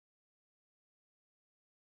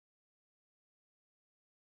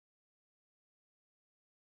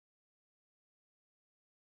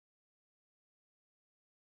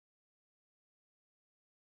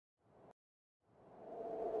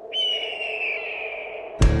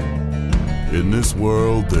In this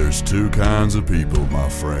world, there's two kinds of people, my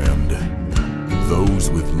friend. Those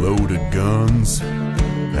with loaded guns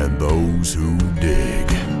and those who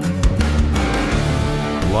dig.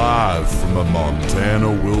 Live from a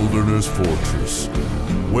Montana wilderness fortress,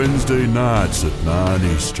 Wednesday nights at 9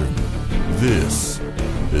 Eastern, this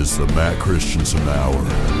is the Matt Christensen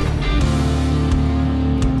Hour.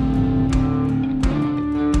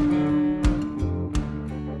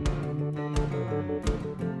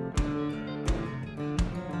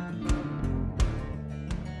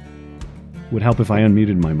 Would help if I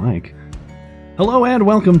unmuted my mic. Hello and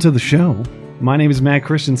welcome to the show. My name is Matt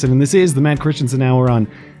Christensen, and this is the Matt Christensen Hour on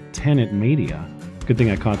Tenet Media. Good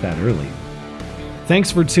thing I caught that early.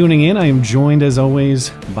 Thanks for tuning in. I am joined, as always,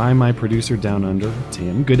 by my producer down under,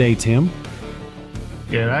 Tim. Good day, Tim.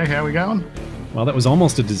 G'day, how we going? Well, that was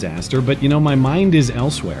almost a disaster, but you know, my mind is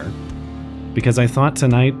elsewhere because I thought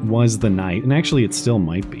tonight was the night, and actually it still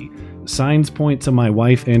might be. Signs point to my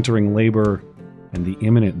wife entering labor and the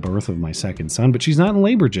imminent birth of my second son, but she's not in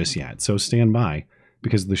labor just yet, so stand by,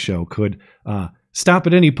 because the show could stop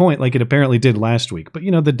at any point like it apparently did last week. But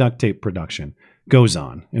you know, the duct tape production goes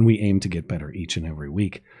on, and we aim to get better each and every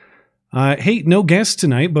week. Hey, no guests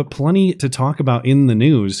tonight, but plenty to talk about in the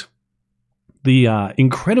news. The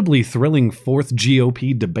incredibly thrilling fourth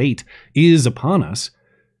GOP debate is upon us.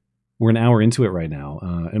 We're an hour into it right now,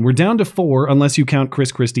 and we're down to 4, unless you count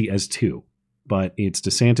Chris Christie as 2. But it's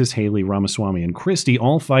DeSantis, Haley, Ramaswamy, and Christie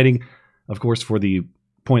all fighting, of course, for the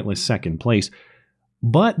pointless second place.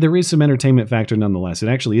 But there is some entertainment factor nonetheless. It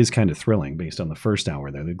actually is kind of thrilling based on the first hour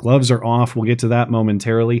there. The gloves are off. We'll get to that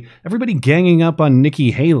momentarily. Everybody ganging up on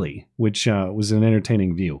Nikki Haley, which was an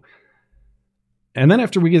entertaining view. And then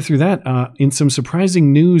after we get through that, in some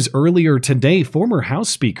surprising news earlier today, former House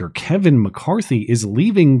Speaker Kevin McCarthy is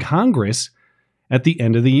leaving Congress at the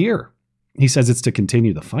end of the year. He says it's to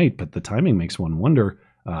continue the fight, but the timing makes one wonder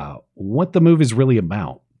what the move is really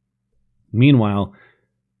about. Meanwhile,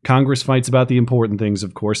 Congress fights about the important things,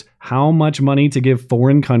 of course, how much money to give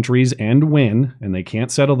foreign countries and when, and they can't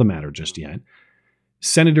settle the matter just yet.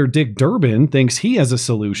 Senator Dick Durbin thinks he has a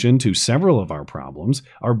solution to several of our problems,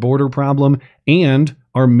 our border problem and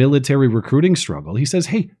our military recruiting struggle. He says,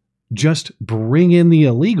 hey, just bring in the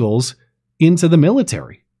illegals into the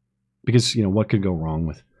military. Because, you know, what could go wrong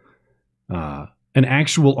with an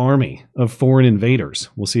actual army of foreign invaders?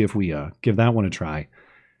 We'll see if we give that one a try.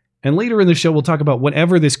 And later in the show, we'll talk about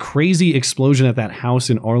whatever this crazy explosion at that house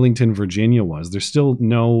in Arlington, Virginia was. There's still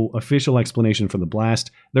no official explanation for the blast.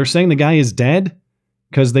 They're saying the guy is dead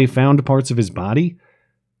because they found parts of his body.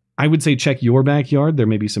 I would say check your backyard. There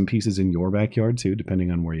may be some pieces in your backyard too, depending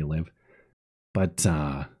on where you live. But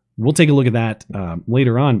we'll take a look at that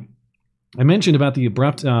later on. I mentioned about the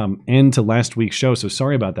abrupt end to last week's show, so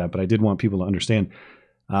sorry about that, but I did want people to understand.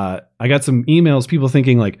 I got some emails, people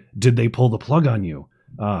thinking like, did they pull the plug on you?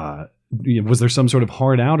 Was there some sort of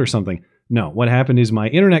hard out or something? No, what happened is my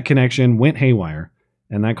internet connection went haywire,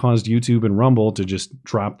 and that caused YouTube and Rumble to just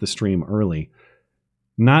drop the stream early.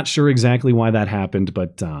 Not sure exactly why that happened,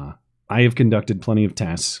 but I have conducted plenty of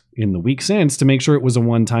tests in the week since to make sure it was a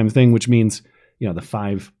one-time thing, which means, you know, the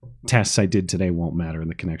 5 tests I did today won't matter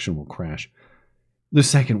and the connection will crash the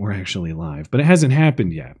second we're actually live. But it hasn't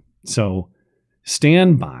happened yet, so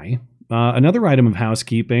stand by. Another item of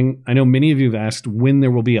housekeeping. I know many of you have asked when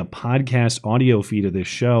there will be a podcast audio feed of this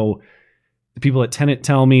show. The people at Tenet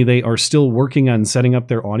tell me they are still working on setting up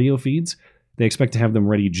their audio feeds. They expect to have them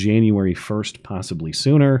ready January 1st, possibly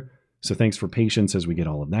sooner. So thanks for patience as we get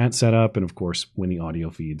all of that set up. And of course, when the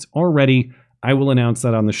audio feeds are ready, I will announce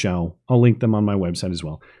that on the show. I'll link them on my website as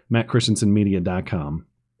well, mattchristensenmedia.com,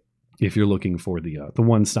 if you're looking for the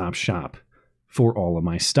one-stop shop for all of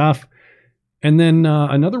my stuff. And then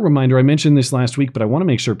another reminder, I mentioned this last week, but I want to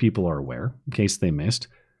make sure people are aware, in case they missed.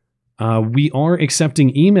 We are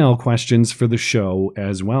accepting email questions for the show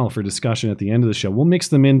as well, for discussion at the end of the show. We'll mix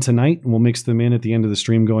them in tonight, and we'll mix them in at the end of the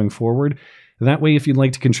stream going forward. That way, if you'd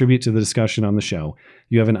like to contribute to the discussion on the show,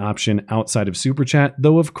 you have an option outside of Super Chat,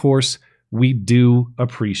 though, of course, we do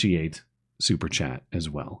appreciate Super Chat as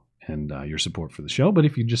well and your support for the show. But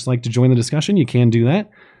if you'd just like to join the discussion, you can do that.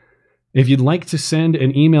 If you'd like to send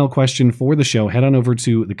an email question for the show, head on over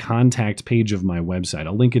to the contact page of my website.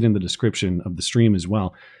 I'll link it in the description of the stream as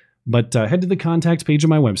well. But head to the contact page of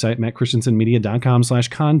my website,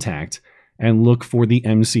 mattchristensenmedia.com/contact, and look for the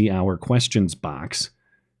MC Hour questions box.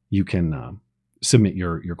 You can submit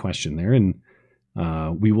your question there, and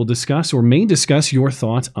we will discuss or may discuss your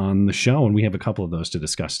thoughts on the show. And we have a couple of those to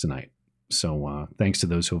discuss tonight. So thanks to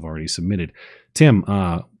those who have already submitted. Tim,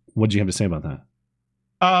 what did you have to say about that?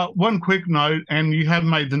 One quick note, and you have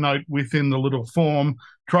made the note within the little form.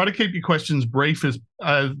 Try to keep your questions brief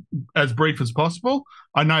as brief as possible.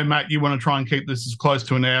 I know, Matt, you want to try and keep this as close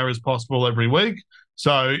to an hour as possible every week.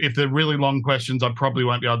 So if they're really long questions, I probably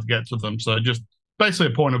won't be able to get to them. So just basically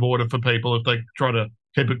a point of order for people if they try to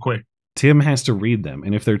keep it quick. Tim has to read them,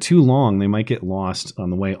 and if they're too long, they might get lost on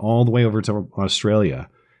the way all the way over to Australia,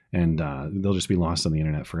 and they'll just be lost on the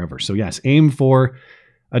internet forever. So yes, aim for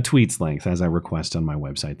a tweet's length, as I request on my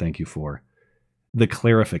website. Thank you for the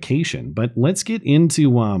clarification. But let's get into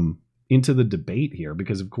the debate here,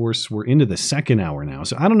 because of course we're into the second hour now.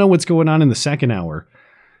 So I don't know what's going on in the second hour,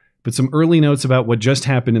 but some early notes about what just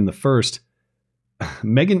happened in the first.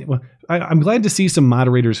 Megan, well, I'm glad to see some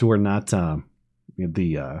moderators who are not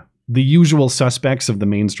the usual suspects of the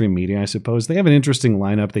mainstream media, I suppose. They have an interesting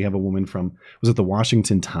lineup. They have a woman from, was it the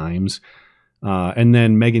Washington Times? And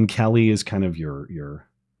then Megyn Kelly is kind of your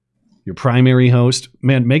primary host.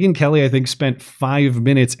 Man, Megyn Kelly, I think, spent 5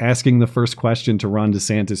 minutes asking the first question to Ron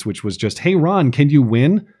DeSantis, which was just, hey, Ron, can you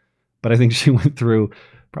win? But I think she went through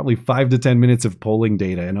probably 5 to 10 minutes of polling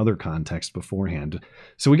data and other context beforehand.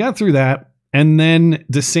 So we got through that. And then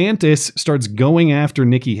DeSantis starts going after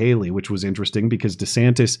Nikki Haley, which was interesting because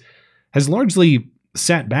DeSantis has largely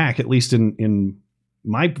sat back, at least from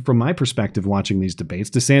my perspective watching these debates.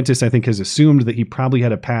 DeSantis, I think, has assumed that he probably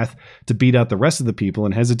had a path to beat out the rest of the people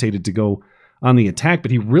and hesitated to go on the attack.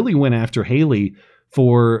 But he really went after Haley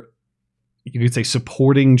for, you could say,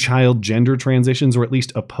 supporting child gender transitions, or at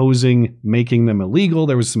least opposing making them illegal.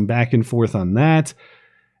 There was some back and forth on that.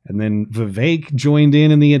 And then Vivek joined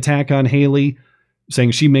in the attack on Haley, saying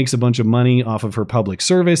she makes a bunch of money off of her public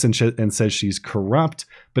service and says she's corrupt.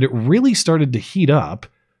 But it really started to heat up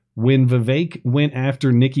when Vivek went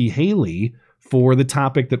after Nikki Haley for the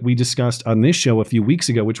topic that we discussed on this show a few weeks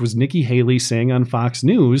ago, which was Nikki Haley saying on Fox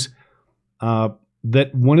News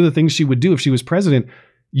that one of the things she would do if she was president,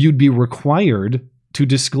 you'd be required to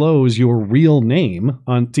disclose your real name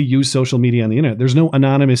to use social media on the internet. There's no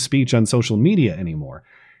anonymous speech on social media anymore.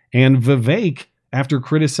 And Vivek, after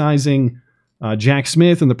criticizing Jack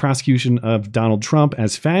Smith and the prosecution of Donald Trump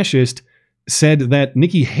as fascist, said that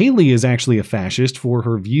Nikki Haley is actually a fascist for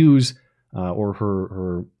her views or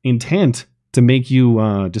her intent to make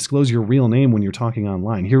you disclose your real name when you're talking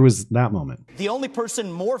online. Here was that moment. The only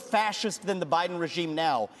person more fascist than the Biden regime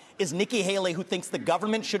now is Nikki Haley, who thinks the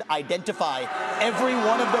government should identify every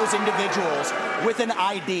one of those individuals with an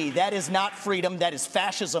ID. That is not freedom. That is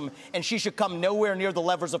fascism. And she should come nowhere near the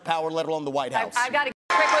levers of power, let alone the White House. I got to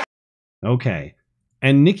quickly. Okay.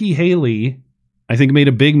 And Nikki Haley, I think, made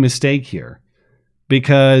a big mistake here,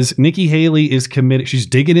 because Nikki Haley is committed. She's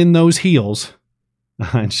digging in those heels.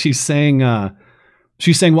 And she's saying, well,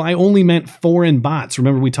 I only meant foreign bots.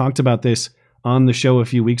 Remember, we talked about this on the show a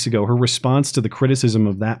few weeks ago. Her response to the criticism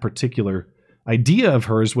of that particular idea of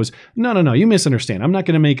hers was, no, you misunderstand. I'm not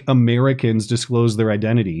going to make Americans disclose their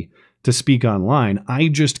identity to speak online. I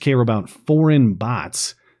just care about foreign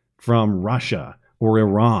bots from Russia or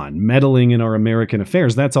Iran meddling in our American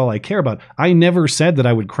affairs. That's all I care about. I never said that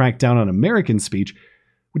I would crack down on American speech,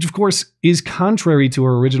 which of course is contrary to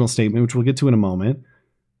her original statement, which we'll get to in a moment.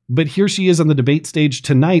 But here she is on the debate stage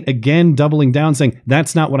tonight, again, doubling down, saying,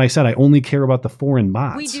 that's not what I said. I only care about the foreign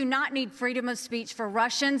bots. We do not need freedom of speech for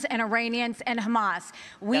Russians and Iranians and Hamas.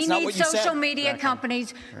 We That's need social media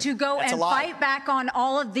companies to go That's and a lie. fight back on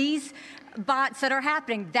all of these bots that are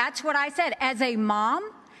happening. That's what I said. As a mom,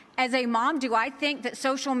 do I think that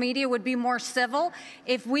social media would be more civil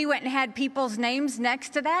if we went and had people's names next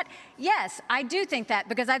to that? Yes, I do think that,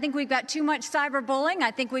 because I think we've got too much cyberbullying.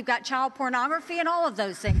 I think we've got child pornography and all of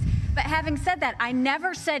those things. But having said that, I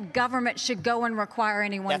never said government should go and require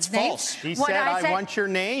anyone's That's name. false. She said, I want your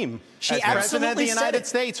name. She As President of absolutely the said United it.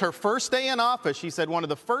 States, her first day in office, she said, one of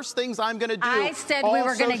the first things I'm going to do, I said we all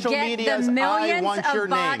were going to social get media the is, I millions want of your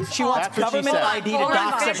name. bots. She wants That's what she government said. ID to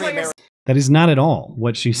dox every American. That is not at all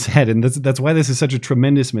what she said. And that's why this is such a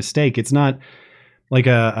tremendous mistake. It's not like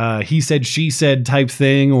a he said, she said type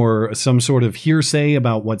thing, or some sort of hearsay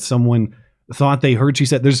about what someone thought they heard she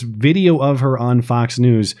said. There's video of her on Fox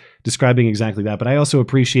News describing exactly that. But I also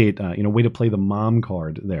appreciate, way to play the mom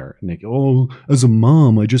card there, Nick. Oh, as a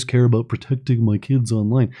mom, I just care about protecting my kids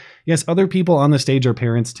online. Yes, other people on the stage are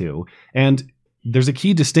parents too. And there's a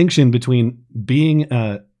key distinction between being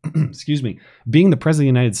being the president of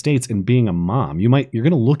the United States and being a mom. You're going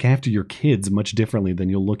to look after your kids much differently than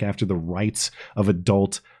you'll look after the rights of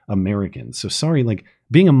adult Americans. So sorry,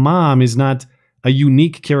 being a mom is not a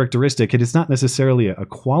unique characteristic. It is not necessarily a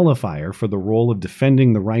qualifier for the role of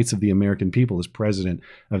defending the rights of the American people as president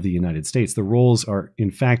of the United States. The roles are, in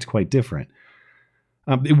fact, quite different.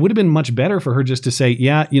 It would have been much better for her just to say,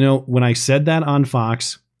 yeah, when I said that on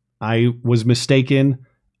Fox, I was mistaken.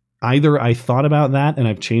 Either I thought about that and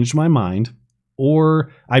I've changed my mind,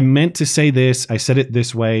 or I meant to say this. I said it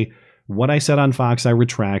this way. What I said on Fox, I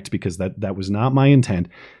retract because that was not my intent.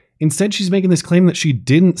 Instead, she's making this claim that she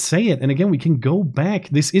didn't say it. And again, we can go back.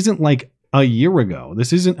 This isn't like a year ago.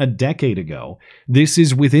 This isn't a decade ago. This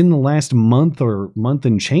is within the last month or month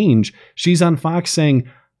and change. She's on Fox saying,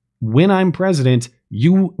 when I'm president,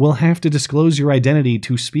 you will have to disclose your identity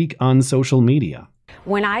to speak on social media.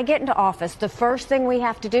 When I get into office, the first thing we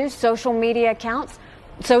have to do, social media accounts,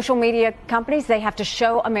 social media companies, they have to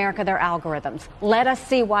show America their algorithms. Let us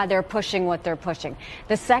see why they're pushing what they're pushing.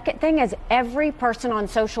 The second thing is every person on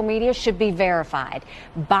social media should be verified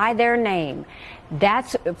by their name.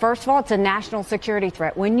 That's, first of all, it's a national security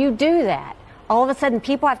threat. When you do that, all of a sudden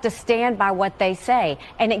people have to stand by what they say,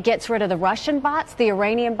 and it gets rid of the Russian bots, the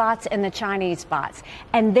Iranian bots, and the Chinese bots.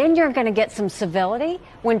 And then you're going to get some civility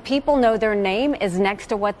when people know their name is next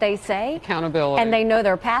to what they say. Accountability. And they know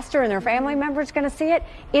their pastor and their family member is going to see it.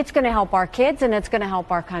 It's going to help our kids, and it's going to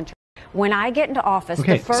help our country. When I get into office,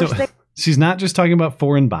 the first thing... She's not just talking about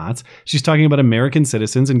foreign bots. She's talking about American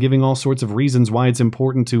citizens and giving all sorts of reasons why it's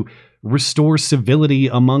important to restore civility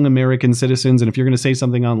among American citizens. And if you're going to say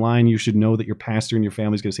something online, you should know that your pastor and your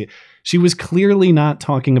family's going to see it. She was clearly not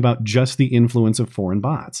talking about just the influence of foreign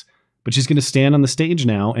bots. But she's going to stand on the stage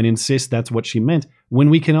now and insist that's what she meant, when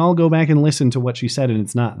we can all go back and listen to what she said, and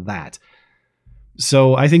it's not that.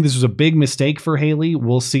 So I think this was a big mistake for Haley.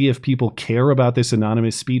 We'll see if people care about this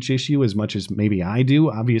anonymous speech issue as much as maybe I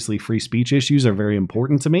do. Obviously, free speech issues are very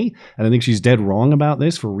important to me, and I think she's dead wrong about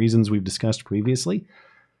this for reasons we've discussed previously.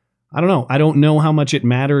 I don't know. I don't know how much it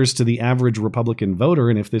matters to the average Republican voter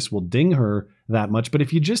and if this will ding her that much. But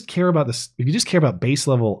if you just care about this, if you just care about base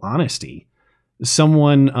level honesty,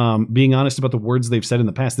 someone being honest about the words they've said in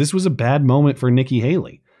the past, this was a bad moment for Nikki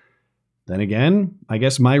Haley. Then again, I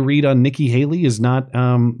guess my read on Nikki Haley is not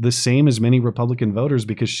the same as many Republican voters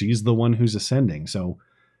because she's the one who's ascending. So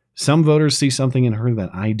some voters see something in her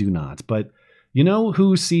that I do not. But you know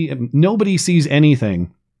who nobody sees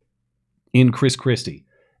anything in Chris Christie.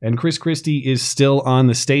 And Chris Christie is still on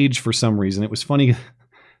the stage for some reason. It was funny.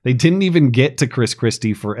 They didn't even get to Chris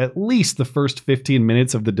Christie for at least the first 15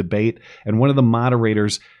 minutes of the debate. And one of the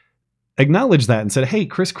moderators acknowledged that and said, hey,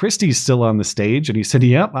 Chris Christie's still on the stage. And he said,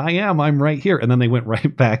 yep, I am. I'm right here. And then they went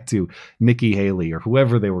right back to Nikki Haley or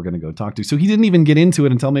whoever they were going to go talk to. So he didn't even get into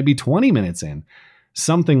it until maybe 20 minutes in,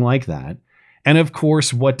 something like that. And of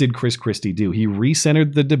course, what did Chris Christie do? He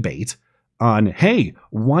recentered the debate on, hey,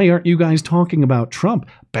 why aren't you guys talking about Trump?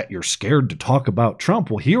 Bet you're scared to talk about Trump.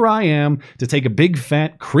 Well, here I am to take a big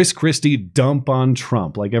fat Chris Christie dump on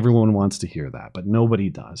Trump. Like everyone wants to hear that, but nobody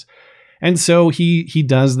does. And so he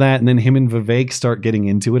does that, and then him and Vivek start getting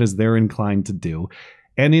into it as they're inclined to do.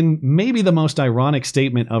 And in maybe the most ironic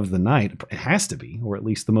statement of the night, it has to be, or at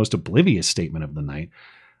least the most oblivious statement of the night,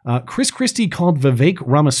 Chris Christie called Vivek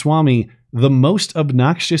Ramaswamy the most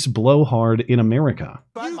obnoxious blowhard in America.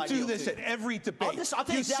 You do this at every debate. I'll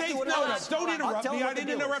tell you exactly what it is. Don't interrupt me. I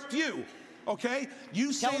didn't interrupt you. Okay?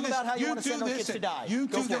 You say this. You do this. You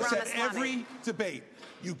do this at every debate.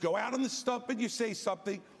 You go out on the stump and you say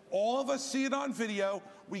something. All of us see it on video.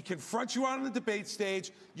 We confront you on the debate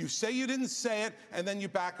stage. You say you didn't say it, and then you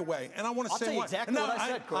back away. And I want to say what? Exactly what I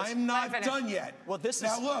said, Chris. I'm not done yet. Well, this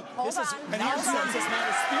now is look. This is nonsense. This man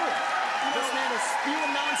is spewing. This man is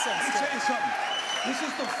spewing nonsense. Let me tell you something. This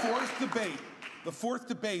is the fourth debate. The fourth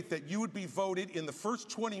debate that you would be voted in the first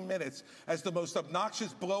 20 minutes as the most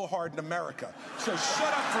obnoxious blowhard in America. So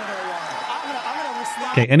shut up for a little while. I'm gonna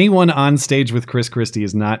respond. Okay, anyone on stage with Chris Christie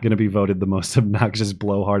is not going to be voted the most obnoxious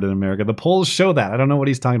blowhard in America. The polls show that. I don't know what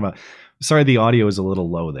he's talking about. Sorry, the audio is a little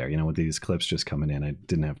low there. With these clips just coming in, I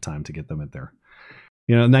didn't have time to get them at their,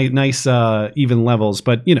 nice even levels.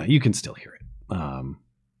 But you can still hear it.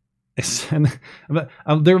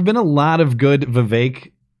 There have been a lot of good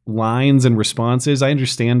Vivek lines and responses. I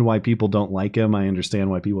understand why people don't like him. I understand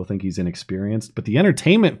why people think he's inexperienced, but the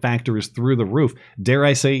entertainment factor is through the roof. Dare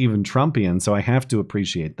I say even Trumpian, so I have to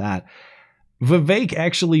appreciate that. Vivek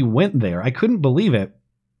actually went there. I couldn't believe it.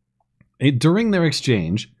 During their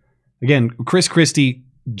exchange, again, Chris Christie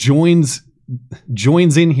joins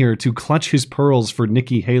in here to clutch his pearls for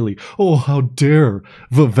Nikki Haley. Oh, how dare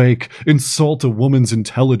Vivek insult a woman's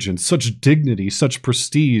intelligence, such dignity, such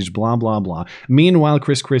prestige, blah, blah, blah. Meanwhile,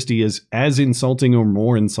 Chris Christie is as insulting or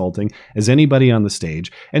more insulting as anybody on the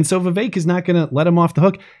stage. And so Vivek is not going to let him off the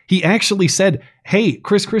hook. He actually said, hey,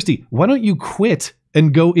 Chris Christie, why don't you quit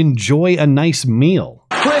and go enjoy a nice meal?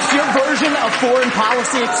 Chris, your version of foreign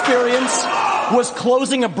policy experience was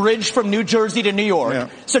closing a bridge from New Jersey to New York. Yeah.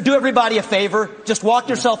 So do everybody a favor. Just walk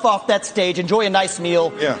yourself off that stage, enjoy a nice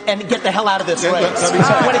meal, and get the hell out of this race.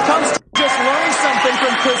 When it comes to just learn something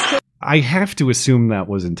from Chris, I have to assume that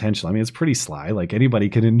was intentional. I mean, it's pretty sly. Like, anybody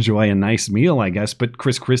can enjoy a nice meal, I guess, but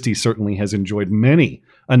Chris Christie certainly has enjoyed many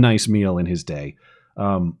a nice meal in his day.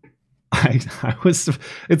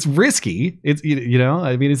 It's risky. It's,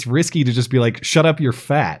 I mean, it's risky to just be like, shut up, you're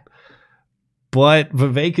fat. But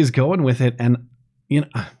Vivek is going with it. And,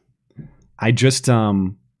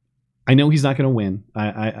 I know he's not going to win.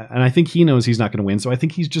 And I think he knows he's not going to win. So I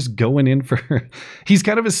think he's just going in for, he's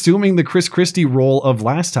kind of assuming the Chris Christie role of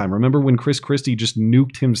last time. Remember when Chris Christie just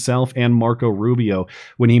nuked himself and Marco Rubio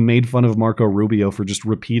when he made fun of Marco Rubio for just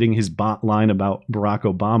repeating his bot line about Barack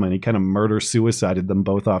Obama, and he kind of murder-suicided them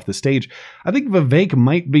both off the stage. I think Vivek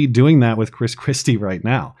might be doing that with Chris Christie right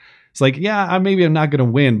now. It's like, yeah, maybe I'm not going to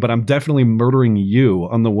win, but I'm definitely murdering you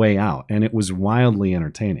on the way out. And it was wildly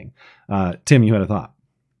entertaining. Tim, you had a thought.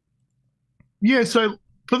 Yeah, so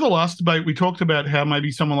for the last debate, we talked about how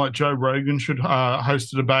maybe someone like Joe Rogan should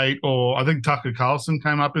host a debate, or I think Tucker Carlson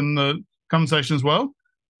came up in the conversation as well.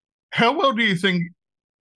 How well do you think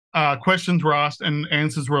questions were asked and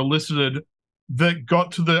answers were elicited that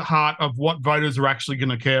got to the heart of what voters are actually going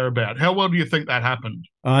to care about? How well do you think that happened?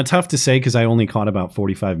 Tough to say because I only caught about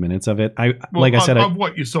 45 minutes of it. Of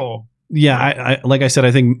what you saw. Yeah, like I said,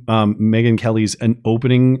 I think Megyn Kelly's an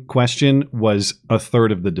opening question was a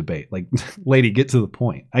third of the debate. Like, lady, get to the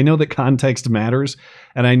point. I know that context matters,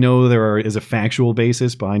 and I know there is a factual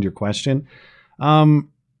basis behind your question.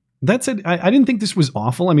 That said, I didn't think this was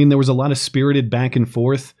awful. I mean, there was a lot of spirited back and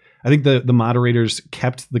forth. I think the moderators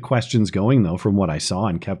kept the questions going, though, from what I saw,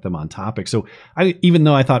 and kept them on topic. So even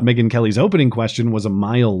though I thought Megyn Kelly's opening question was a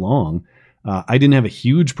mile long, I didn't have a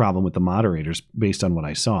huge problem with the moderators based on what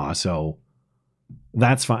I saw. So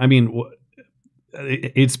that's fine. I mean,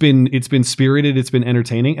 it's been spirited. It's been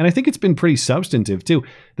entertaining. And I think it's been pretty substantive, too.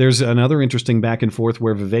 There's another interesting back and forth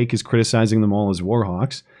where Vivek is criticizing them all as war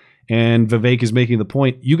hawks. And Vivek is making the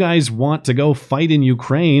point, you guys want to go fight in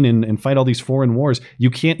Ukraine and fight all these foreign wars. You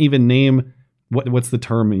can't even name what's the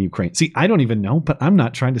term in Ukraine. See, I don't even know, but I'm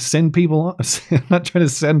not trying to send people. I'm not trying to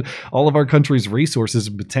send all of our country's resources,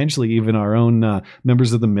 potentially even our own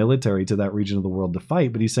members of the military, to that region of the world to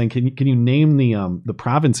fight. But he's saying, can you name the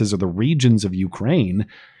provinces or the regions of Ukraine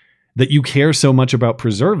that you care so much about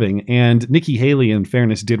preserving? And Nikki Haley, in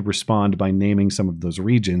fairness, did respond by naming some of those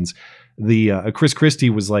regions. The Chris Christie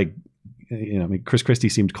was like, Chris Christie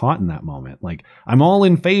seemed caught in that moment. Like, I'm all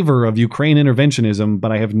in favor of Ukraine interventionism, but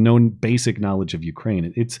I have no basic knowledge of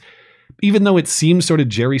Ukraine. It's, even though it seems sort of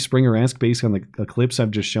Jerry Springer-esque based on the clips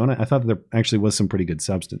I've just shown, I thought there actually was some pretty good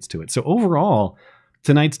substance to it. So overall,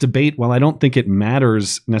 tonight's debate, while I don't think it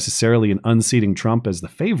matters necessarily in unseating Trump as the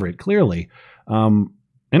favorite, clearly,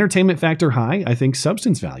 entertainment factor high, I think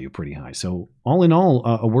substance value pretty high. So all in all,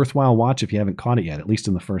 a worthwhile watch if you haven't caught it yet, at least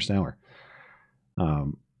in the first hour.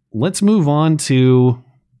 Let's move on to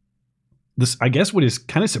this, I guess, what is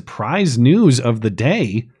kind of surprise news of the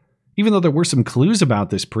day, even though there were some clues about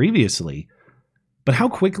this previously. But how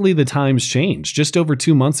quickly the times change. Just over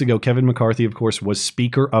 2 months ago, Kevin McCarthy, of course, was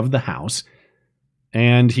Speaker of the House.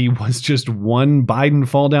 And he was just one Biden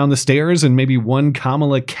fall down the stairs and maybe one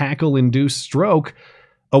Kamala cackle-induced stroke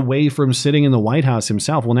away from sitting in the White House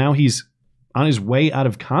himself. Well, now he's on his way out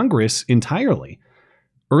of Congress entirely.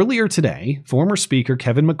 Earlier today, former Speaker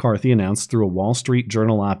Kevin McCarthy announced through a Wall Street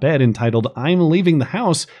Journal op-ed entitled, "I'm leaving the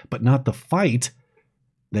House, but not the fight,"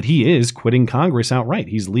 that he is quitting Congress outright.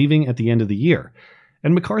 He's leaving at the end of the year.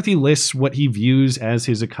 And McCarthy lists what he views as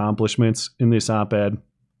his accomplishments in this op-ed.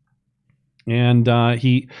 And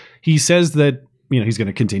he says that, he's going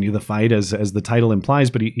to continue the fight as the title implies,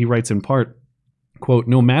 but he writes in part, quote,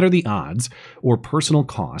 "No matter the odds or personal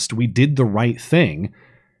cost, we did the right thing.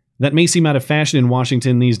 That may seem out of fashion in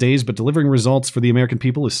Washington these days, but delivering results for the American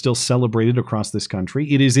people is still celebrated across this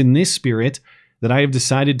country. It is in this spirit that I have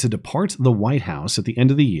decided to depart the White House at the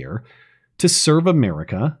end of the year to serve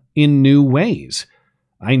America in new ways.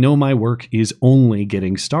 I know my work is only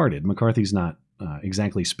getting started." McCarthy's not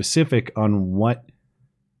exactly specific on what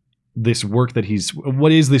is this work that he's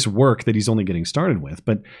only getting started with,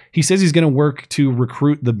 but he says he's going to work to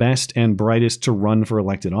recruit the best and brightest to run for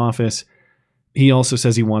elected office. He also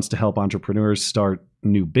says he wants to help entrepreneurs start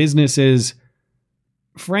new businesses.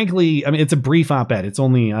 Frankly, it's a brief op-ed. It's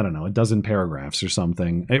only, a dozen paragraphs or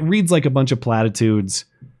something. It reads like a bunch of platitudes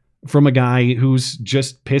from a guy who's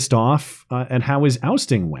just pissed off at how his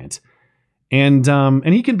ousting went. And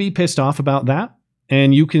he can be pissed off about that.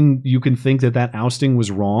 And you can think that ousting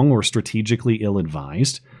was wrong or strategically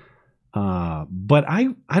ill-advised. But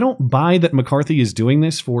I don't buy that McCarthy is doing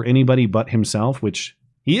this for anybody but himself, which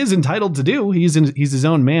he is entitled to do. He's his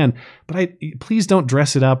own man. But please don't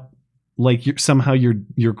dress it up like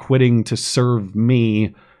you're quitting to serve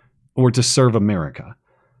me or to serve America.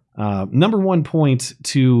 Number one point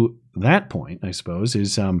to that point, I suppose,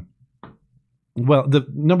 is the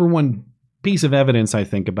number one piece of evidence I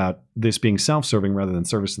think about this being self-serving rather than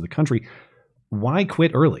service to the country. Why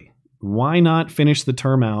quit early? Why not finish the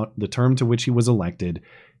term out, the term to which he was elected?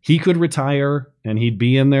 He could retire and he'd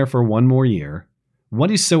be in there for one more year. What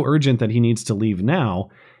is so urgent that he needs to leave now?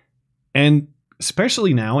 And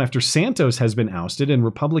especially now after Santos has been ousted and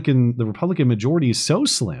the Republican majority is so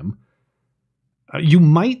slim, you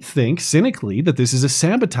might think cynically that this is a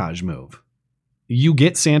sabotage move. You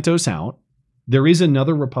get Santos out. There is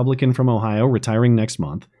another Republican from Ohio retiring next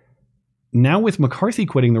month. Now with McCarthy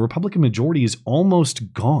quitting, the Republican majority is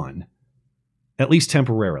almost gone, at least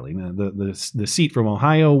temporarily. Now, the seat from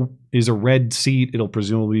Ohio is a red seat. It'll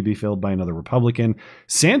presumably be filled by another Republican.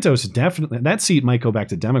 Santos, definitely, that seat might go back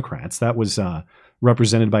to Democrats. That was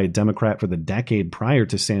represented by a Democrat for the decade prior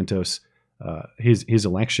to Santos, his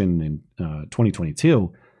election in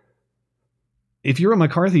 2022. If you're a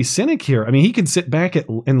McCarthy cynic here, I mean, he can sit back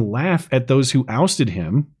and laugh at those who ousted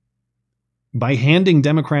him by handing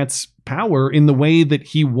Democrats power in the way that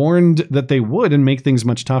he warned that they would and make things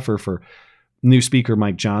much tougher for new Speaker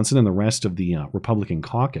Mike Johnson and the rest of the Republican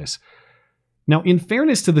caucus. Now, in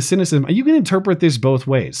fairness to the cynicism, you can interpret this both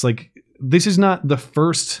ways. Like, this is not the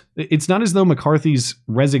first. It's not as though McCarthy's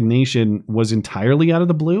resignation was entirely out of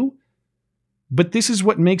the blue. But this is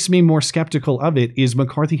what makes me more skeptical of it, is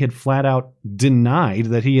McCarthy had flat out denied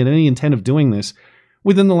that he had any intent of doing this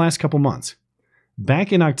within the last couple months.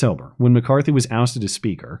 Back in October, when McCarthy was ousted as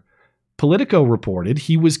Speaker, Politico reported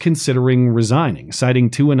he was considering resigning, citing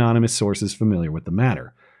two anonymous sources familiar with the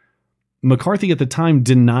matter. McCarthy at the time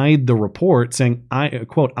denied the report, saying,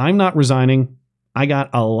 quote, "I'm not resigning. I got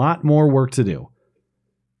a lot more work to do."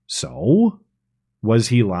 So, was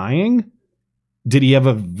he lying? Did he have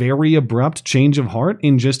a very abrupt change of heart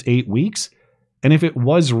in just 8 weeks? And if it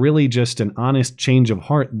was really just an honest change of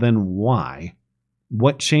heart, then why?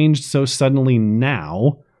 What changed so suddenly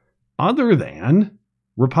now, other than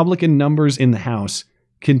Republican numbers in the House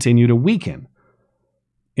continue to weaken?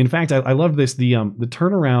 In fact, I love this. The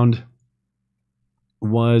turnaround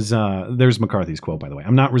was, there's McCarthy's quote, by the way.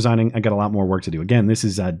 "I'm not resigning. I got a lot more work to do." Again, this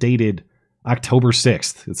is dated October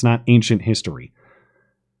 6th. It's not ancient history.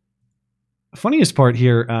 Funniest part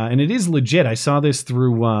here, and it is legit. I saw this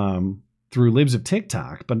through Libs of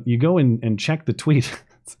TikTok, but you go and check the tweet.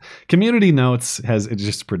 Community Notes it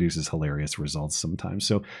just produces hilarious results sometimes.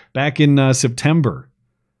 So back in September,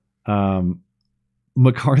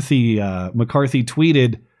 McCarthy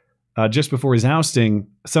tweeted just before his ousting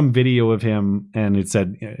some video of him, and it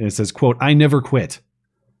says, quote, "I never quit."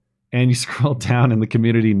 And you scroll down, and the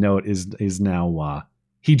community note is now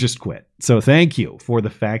he just quit. So thank you for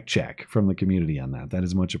the fact check from the community on that. That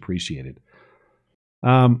is much appreciated.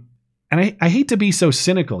 And I hate to be so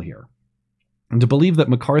cynical here and to believe that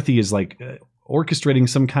McCarthy is like orchestrating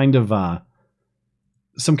some kind of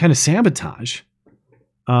sabotage.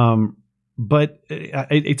 But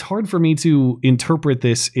it's hard for me to interpret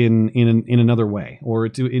this in another way, or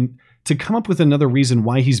to come up with another reason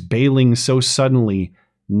why he's bailing so suddenly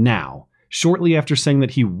now, shortly after saying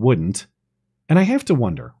that he wouldn't. And I have to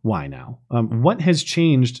wonder why now. What has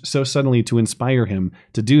changed so suddenly to inspire him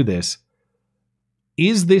to do this?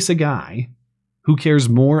 Is this a guy who cares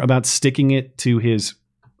more about sticking it to his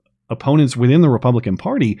opponents within the Republican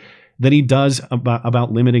Party than he does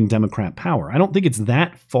about limiting Democrat power? I don't think it's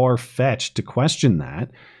that far-fetched to question that,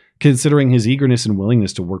 considering his eagerness and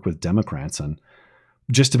willingness to work with Democrats on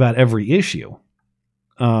just about every issue.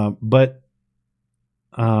 But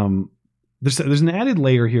there's an added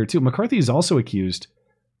layer here too. McCarthy is also accused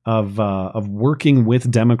of working with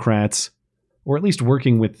Democrats, or at least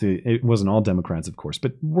working with it wasn't all Democrats, of course,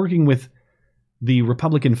 but working with the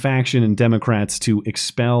Republican faction and Democrats to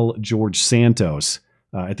expel George Santos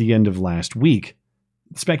at the end of last week.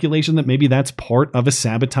 Speculation that maybe that's part of a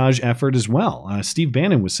sabotage effort as well. Steve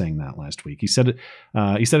Bannon was saying that last week. He said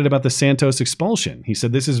it about the Santos expulsion. He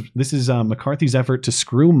said this is McCarthy's effort to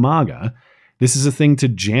screw MAGA. This is a thing to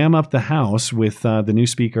jam up the House with the new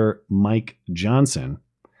Speaker, Mike Johnson.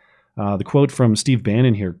 The quote from Steve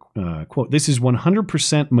Bannon here, quote, "This is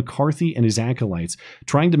 100% McCarthy and his acolytes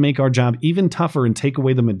trying to make our job even tougher and take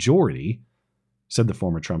away the majority," said the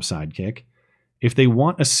former Trump sidekick. "If they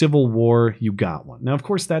want a civil war, you got one." Now, of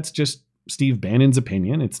course, that's just Steve Bannon's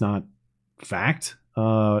opinion. It's not fact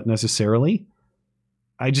necessarily.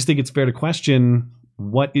 I just think it's fair to question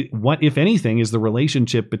what if anything, is the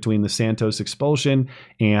relationship between the Santos expulsion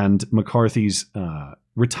and McCarthy's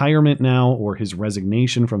retirement now, or his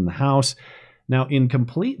resignation from the House. Now, in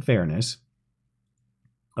complete fairness,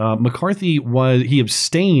 McCarthy he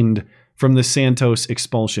abstained from the Santos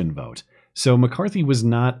expulsion vote. So McCarthy was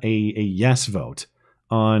not a yes vote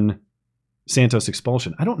on Santos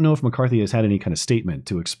expulsion. I don't know if McCarthy has had any kind of statement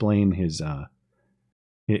to explain his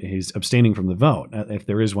abstaining from the vote. If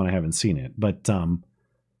there is one, I haven't seen it. But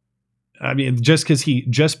I mean, just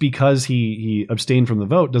because he abstained from the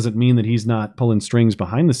vote doesn't mean that he's not pulling strings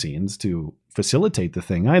behind the scenes to facilitate the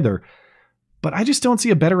thing either. But I just don't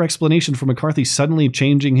see a better explanation for McCarthy suddenly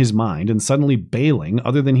changing his mind and suddenly bailing,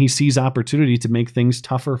 other than he sees opportunity to make things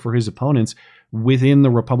tougher for his opponents within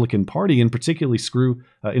the Republican Party, and particularly screw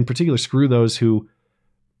those who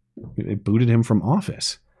booted him from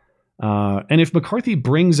office. And if McCarthy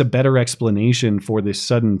brings a better explanation for this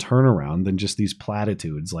sudden turnaround than just these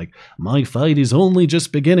platitudes like, my fight is only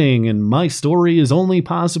just beginning and my story is only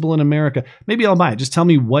possible in America, maybe I'll buy it. Just tell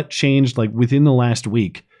me what changed like within the last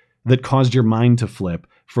week that caused your mind to flip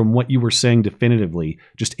from what you were saying definitively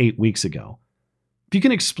just 8 weeks ago. If you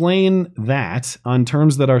can explain that on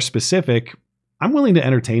terms that are specific, I'm willing to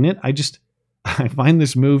entertain it. I find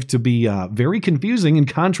this move to be very confusing and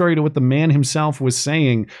contrary to what the man himself was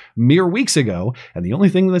saying mere weeks ago. And the only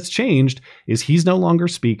thing that's changed is he's no longer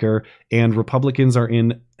speaker, and Republicans are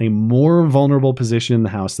in a more vulnerable position in the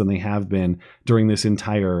House than they have been during this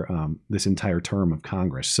entire term of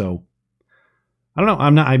Congress. So I don't know.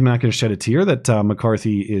 I'm not going to shed a tear that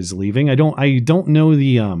McCarthy is leaving. I don't know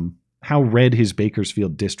the how red his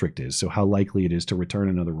Bakersfield district is, so how likely it is to return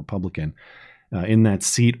another Republican in that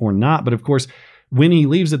seat or not. But of course, when he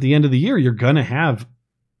leaves at the end of the year, you're going to have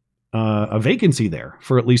a vacancy there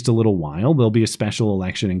for at least a little while. There'll be a special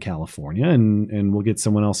election in California, and we'll get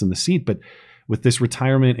someone else in the seat. But with this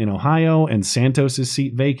retirement in Ohio and Santos's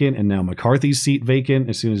seat vacant, and now McCarthy's seat vacant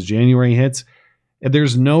as soon as January hits,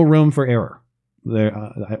 there's no room for error.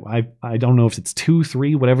 I don't know if it's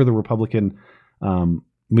 2-3, whatever the Republican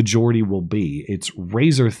majority will be. It's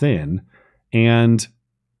razor thin, and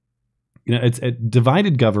it's a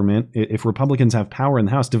divided government. If Republicans have power in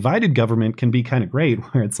the House, divided government can be kind of great,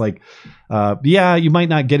 where it's like, you might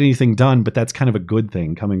not get anything done, but that's kind of a good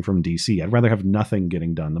thing coming from DC. I'd rather have nothing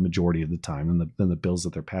getting done the majority of the time than the bills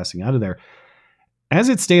that they're passing out of there. As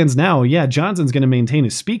it stands now, Johnson's going to maintain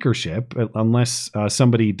his speakership unless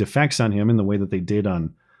somebody defects on him in the way that they did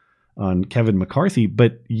on Kevin McCarthy.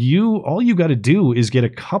 But all you got to do is get a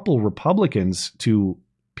couple Republicans to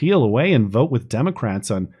peel away and vote with Democrats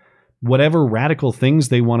on whatever radical things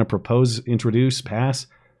they want to propose, introduce, pass.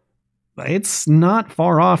 It's not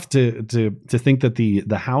far off to think that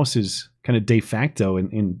the House is kind of de facto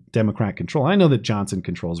in Democrat control. I know that Johnson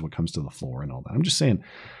controls what comes to the floor and all that. I'm just saying.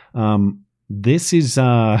 This is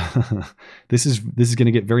going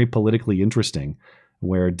to get very politically interesting,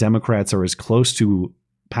 where Democrats are as close to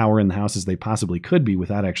power in the House as they possibly could be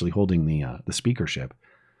without actually holding the speakership.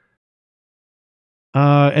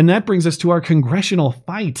 And that brings us to our congressional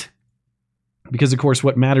fight, because of course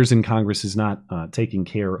what matters in Congress is not taking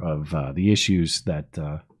care of the issues that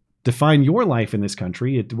define your life in this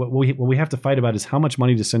country. What we have to fight about is how much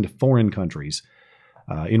money to send to foreign countries,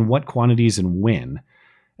 in what quantities and when.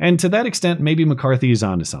 And to that extent, maybe McCarthy is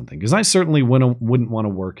onto something, because I certainly wouldn't want to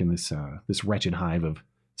work in this wretched hive of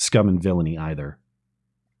scum and villainy either,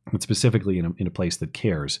 but specifically in a place that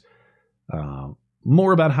cares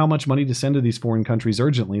more about how much money to send to these foreign countries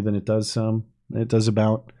urgently than it does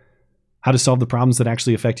about how to solve the problems that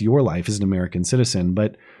actually affect your life as an American citizen.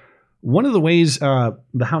 But one of the ways the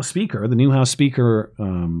new House Speaker,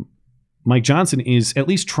 Mike Johnson, is at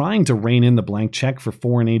least trying to rein in the blank check for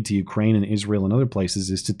foreign aid to Ukraine and Israel and other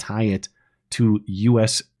places is to tie it to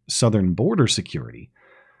U.S. southern border security.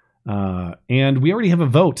 And we already have a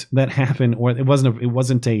vote that happened, or it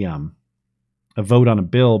wasn't a vote on a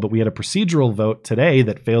bill, but we had a procedural vote today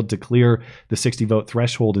that failed to clear the 60 vote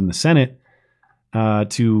threshold in the Senate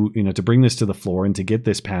to bring this to the floor and to get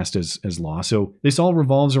this passed as law. So this all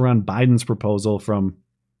revolves around Biden's proposal from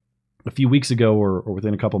a few weeks ago or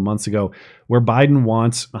within a couple months ago, where Biden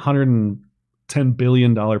wants $110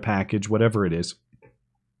 billion package, whatever it is,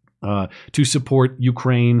 to support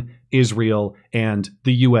Ukraine, Israel, and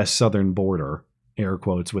the U.S. southern border, air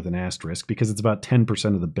quotes with an asterisk, because it's about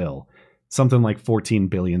 10% of the bill, something like $14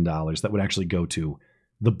 billion that would actually go to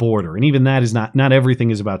the border. And even that is not everything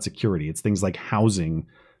is about security. It's things like housing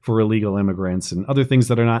for illegal immigrants and other things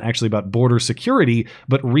that are not actually about border security,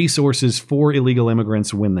 but resources for illegal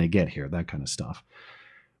immigrants when they get here, that kind of stuff.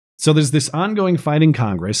 So there's this ongoing fight in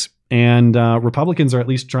Congress, And Republicans are at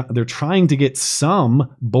least they're trying to get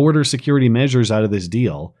some border security measures out of this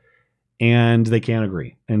deal, and they can't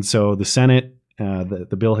agree. And so the Senate,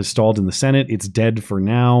 the bill has stalled in the Senate. It's dead for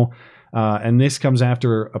now. And this comes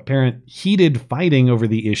after apparent heated fighting over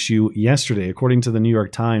the issue yesterday. According to the New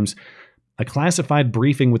York Times, a classified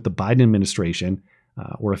briefing with the Biden administration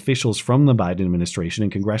or officials from the Biden administration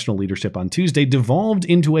and congressional leadership on Tuesday devolved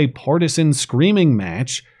into a partisan screaming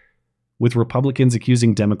match, with Republicans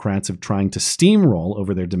accusing Democrats of trying to steamroll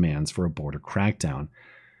over their demands for a border crackdown.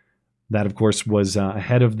 That, of course, was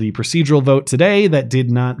ahead of the procedural vote today that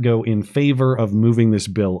did not go in favor of moving this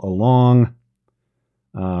bill along.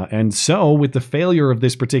 And so, with the failure of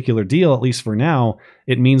this particular deal, at least for now,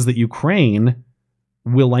 it means that Ukraine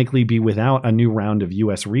will likely be without a new round of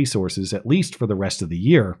U.S. resources, at least for the rest of the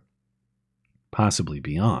year, possibly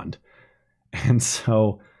beyond. And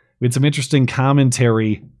so, we had some interesting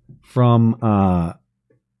commentary from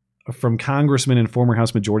Congressman and former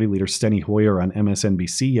House Majority Leader Steny Hoyer on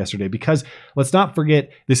MSNBC yesterday, because let's not forget,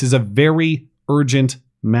 this is a very urgent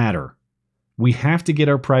matter. We have to get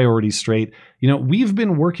our priorities straight. You know, we've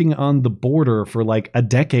been working on the border for like a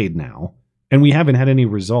decade now, and we haven't had any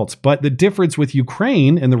results. But the difference with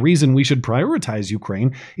Ukraine, and the reason we should prioritize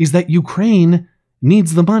Ukraine, is that Ukraine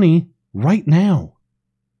needs the money right now.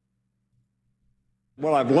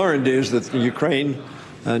 What I've learned is that Ukraine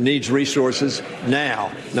needs resources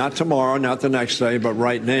now, not tomorrow, not the next day, but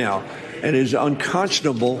right now. And it is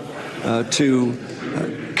unconscionable to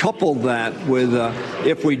couple that with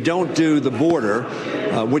if we don't do the border,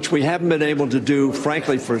 which we haven't been able to do,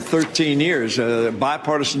 frankly, for 13 years. A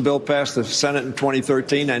bipartisan bill passed the Senate in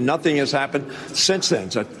 2013, and nothing has happened since then.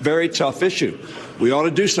 It's a very tough issue. We ought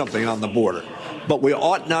to do something on the border. But we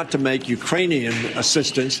ought not to make Ukrainian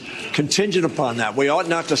assistance contingent upon that. We ought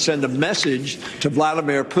not to send a message to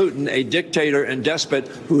Vladimir Putin, a dictator and despot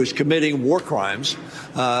who is committing war crimes,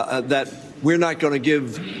 that we're not going to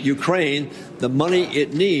give Ukraine the money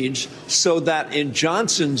it needs, so that, in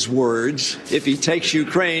Johnson's words, if he takes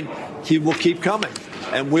Ukraine, he will keep coming.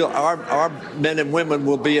 And our men and women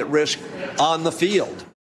will be at risk on the field.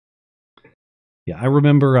 Yeah, I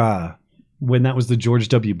remember when that was the George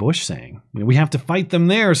W. Bush saying, you know, we have to fight them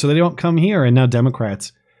there so they don't come here. And now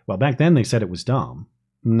Democrats, well, back then they said it was dumb.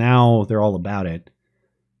 Now they're all about it.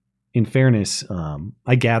 In fairness,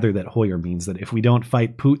 I gather that Hoyer means that if we don't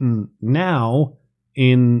fight Putin now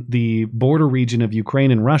in the border region of Ukraine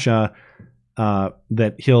and Russia,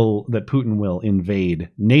 that Putin will invade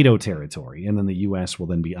NATO territory, and then the U.S. will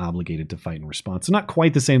then be obligated to fight in response. So not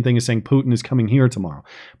quite the same thing as saying Putin is coming here tomorrow,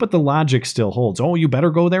 but the logic still holds. Oh, you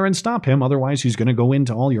better go there and stop him, otherwise he's going to go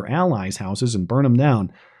into all your allies' houses and burn them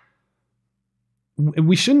down.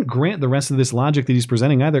 We shouldn't grant the rest of this logic that he's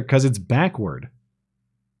presenting either, because it's backward.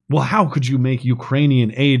 Well, how could you make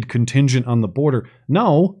Ukrainian aid contingent on the border?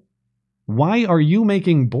 No. Why are you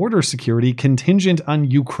making border security contingent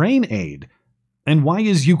on Ukraine aid? And why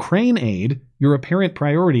is Ukraine aid your apparent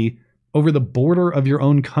priority over the border of your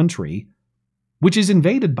own country, which is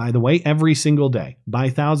invaded, by the way, every single day by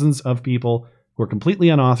thousands of people who are completely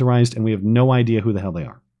unauthorized, and we have no idea who the hell they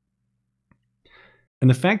are? And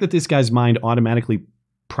the fact that this guy's mind automatically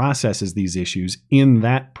processes these issues in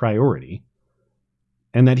that priority,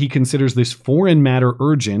 and that he considers this foreign matter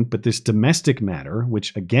urgent, but this domestic matter,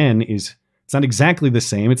 which again it's not exactly the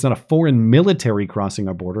same. It's not a foreign military crossing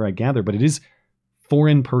our border, I gather, but it is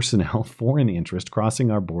foreign personnel, foreign interest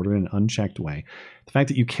crossing our border in an unchecked way. The fact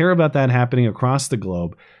that you care about that happening across the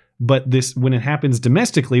globe, but this, when it happens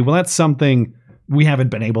domestically, well, that's something we haven't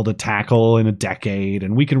been able to tackle in a decade,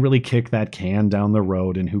 and we can really kick that can down the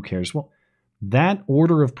road, and who cares? Well, that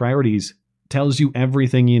order of priorities tells you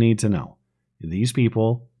everything you need to know. These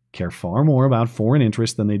people care far more about foreign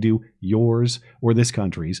interests than they do yours or this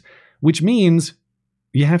country's, which means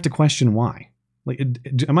you have to question why. Like,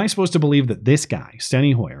 am I supposed to believe that this guy,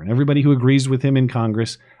 Steny Hoyer, and everybody who agrees with him in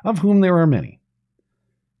Congress, of whom there are many,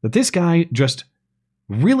 that this guy just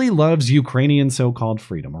really loves Ukrainian so-called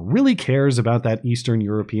freedom, or really cares about that Eastern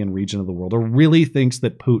European region of the world, or really thinks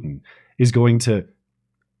that Putin is going to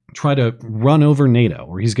try to run over NATO,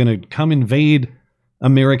 or he's going to come invade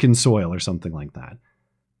American soil or something like that?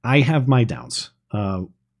 I have my doubts.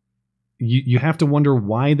 You have to wonder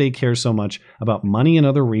why they care so much about money and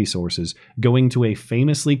other resources going to a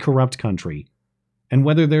famously corrupt country, and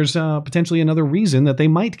whether there's potentially another reason that they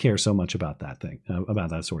might care so much about that thing, about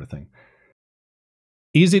that sort of thing.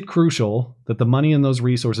 Is it crucial that the money and those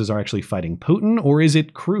resources are actually fighting Putin, or is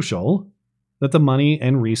it crucial that the money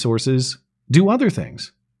and resources do other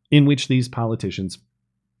things in which these politicians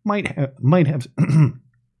might have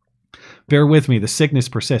bear with me, the sickness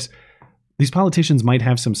persists. these politicians might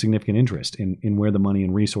have some significant interest in where the money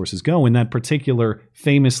and resources go in that particular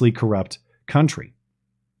famously corrupt country.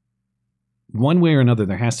 One way or another,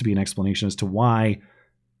 there has to be an explanation as to why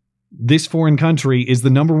this foreign country is the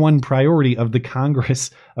number one priority of the Congress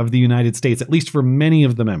of the United States, at least for many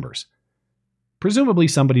of the members. Presumably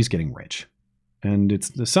somebody's getting rich. And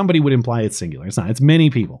somebody would imply it's singular. It's not. It's many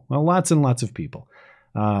people. Well, lots and lots of people.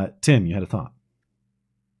 Tim, you had a thought.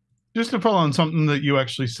 Just to follow on something that you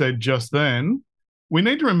actually said just then, we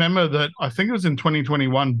need to remember that I think it was in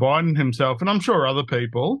 2021, Biden himself, and I'm sure other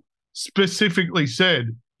people, specifically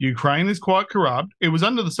said Ukraine is quite corrupt. It was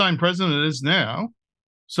under the same president it is now.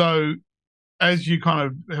 So as you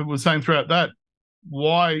kind of were saying throughout that,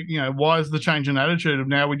 why is the change in attitude of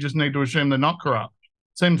now we just need to assume they're not corrupt?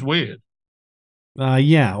 Seems weird.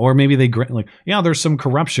 Yeah, or maybe there's some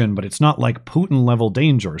corruption, but it's not like Putin level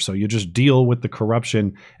danger. So you just deal with the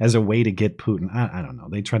corruption as a way to get Putin. I don't know.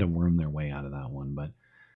 They try to worm their way out of that one. But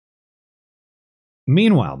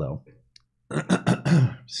meanwhile, though,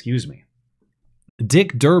 excuse me,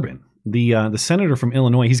 Dick Durbin, the senator from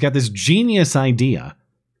Illinois, he's got this genius idea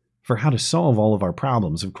for how to solve all of our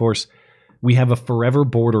problems. Of course, we have a forever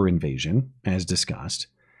border invasion, as discussed.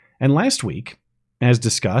 And last week, as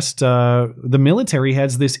discussed, the military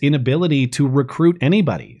has this inability to recruit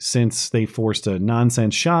anybody since they forced a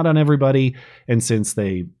nonsense shot on everybody, and since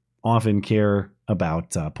they often care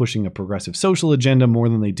about pushing a progressive social agenda more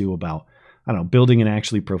than they do about, building an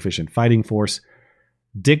actually proficient fighting force.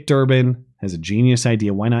 Dick Durbin has a genius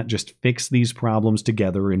idea. Why not just fix these problems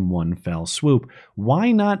together in one fell swoop?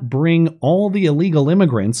 Why not bring all the illegal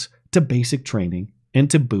immigrants to basic training and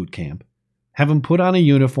to boot camp? Have them put on a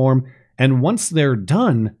uniform, and once they're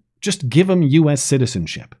done, just give them U.S.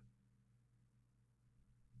 citizenship.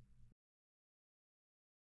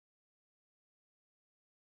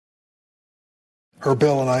 Her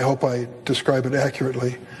bill, and I hope I describe it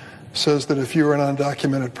accurately, says that if you're an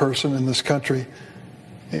undocumented person in this country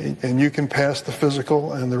and you can pass the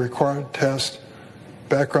physical and the required test,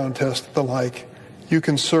 background test, the like, you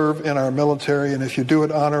can serve in our military, and if you do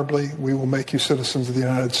it honorably, we will make you citizens of the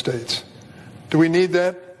United States. Do we need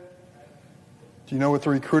that? Do you know what the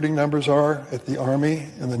recruiting numbers are at the Army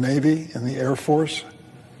and the Navy and the Air Force?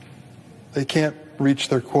 They can't reach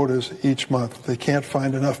their quotas each month. They can't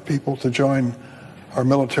find enough people to join our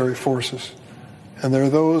military forces. And there are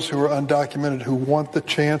those who are undocumented who want the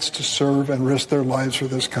chance to serve and risk their lives for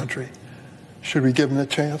this country. Should we give them the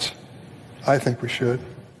chance? I think we should.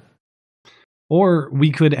 Or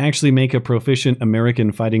we could actually make a proficient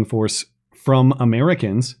American fighting force from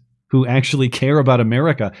Americans who actually care about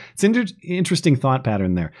America. It's an interesting thought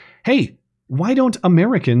pattern there. Hey, why don't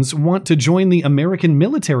Americans want to join the American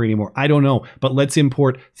military anymore? I don't know, but let's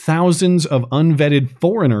import thousands of unvetted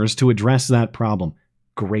foreigners to address that problem.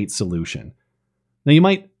 Great solution. Now, you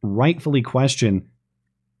might rightfully question,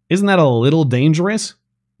 isn't that a little dangerous?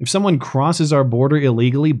 If someone crosses our border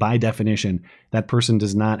illegally, by definition, that person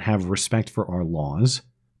does not have respect for our laws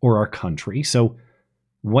or our country. So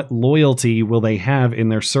what loyalty will they have in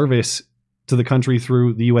their service to the country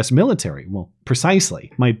through the U.S. military? Well,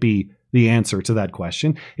 precisely might be the answer to that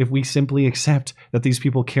question if we simply accept that these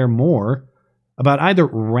people care more about either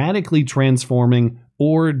radically transforming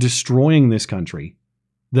or destroying this country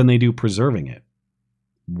than they do preserving it.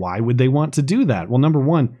 Why would they want to do that? Well, number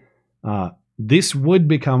one, this would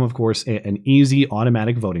become, of course, an easy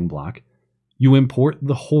automatic voting block. You import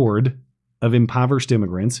the horde of impoverished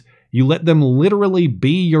immigrants. You let them literally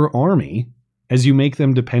be your army as you make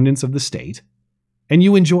them dependents of the state. And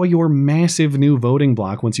you enjoy your massive new voting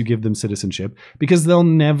block once you give them citizenship because they'll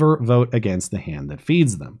never vote against the hand that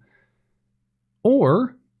feeds them.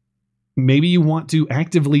 Or maybe you want to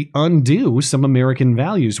actively undo some American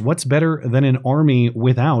values. What's better than an army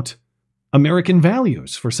without American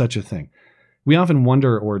values for such a thing? We often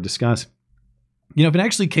wonder or discuss, if it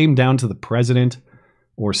actually came down to the president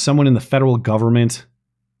or someone in the federal government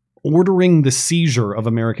ordering the seizure of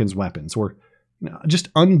Americans' weapons or just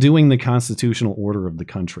undoing the constitutional order of the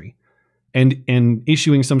country and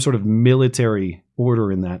issuing some sort of military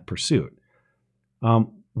order in that pursuit,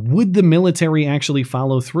 would the military actually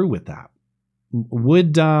follow through with that?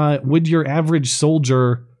 Would your average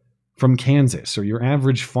soldier from Kansas or your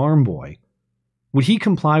average farm boy, would he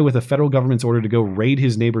comply with a federal government's order to go raid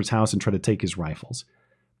his neighbor's house and try to take his rifles?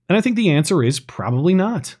 And I think the answer is probably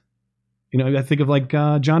not. I think of like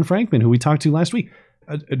John Frankman, who we talked to last week.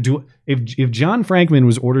 If John Frankman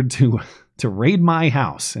was ordered to raid my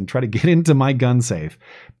house and try to get into my gun safe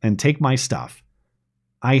and take my stuff,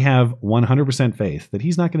 I have 100% faith that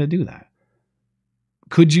he's not going to do that.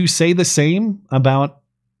 Could you say the same about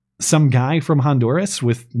some guy from Honduras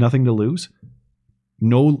with nothing to lose,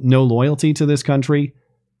 no loyalty to this country,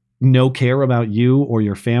 no care about you or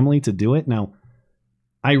your family to do it. Now,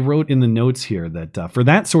 I wrote in the notes here that for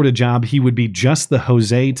that sort of job, he would be just the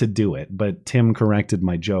Jose to do it. But Tim corrected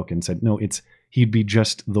my joke and said, no, he'd be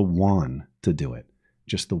just the Juan to do it.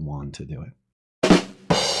 Just the Juan to do it.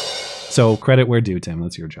 So credit where due, Tim.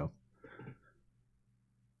 That's your joke.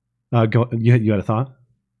 You had a thought?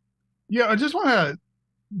 Yeah, I just want to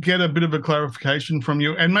get a bit of a clarification from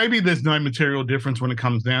you. And maybe there's no material difference when it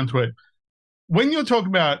comes down to it. When you're talking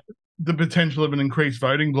about the potential of an increased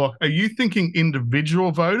voting bloc, are you thinking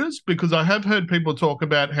individual voters? Because I have heard people talk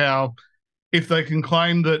about how if they can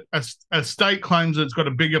claim that a state claims that it's got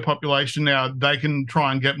a bigger population now, they can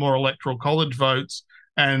try and get more electoral college votes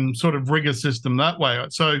and sort of rig a system that way.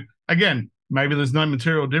 So again, maybe there's no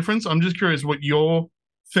material difference. I'm just curious what you're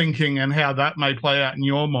thinking and how that may play out in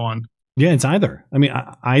your mind. Yeah, it's either. I mean,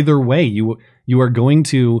 either way, you are going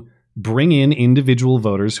to bring in individual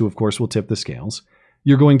voters who, of course, will tip the scales.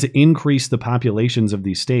 You're going to increase the populations of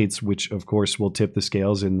these states, which, of course, will tip the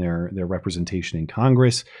scales in their representation in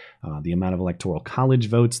Congress, the amount of electoral college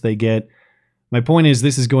votes they get. My point is,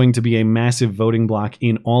 this is going to be a massive voting bloc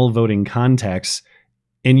in all voting contexts,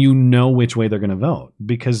 and you know which way they're going to vote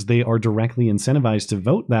because they are directly incentivized to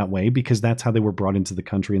vote that way because that's how they were brought into the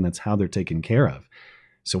country and that's how they're taken care of.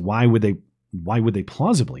 So why would they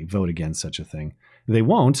plausibly vote against such a thing? They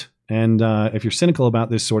won't. And if you're cynical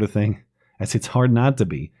about this sort of thing, as it's hard not to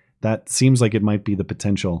be, that seems like it might be the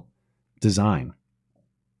potential design.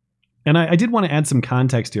 And I did want to add some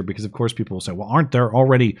context here because, of course, people will say, well, aren't there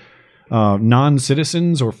already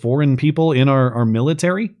non-citizens or foreign people in our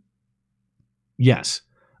military? Yes.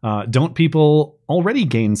 Don't people already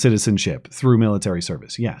gain citizenship through military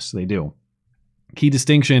service? Yes, they do. Key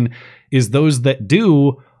distinction is those that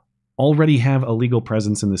do already have a legal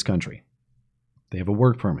presence in this country. They have a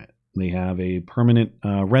work permit. They have a permanent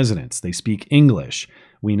residence. They speak English.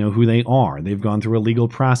 We know who they are. They've gone through a legal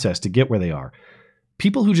process to get where they are.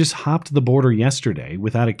 People who just hopped the border yesterday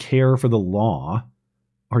without a care for the law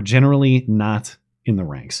are generally not in the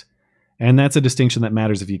ranks. And that's a distinction that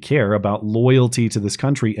matters if you care about loyalty to this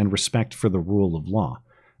country and respect for the rule of law.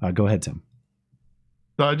 Go ahead, Tim.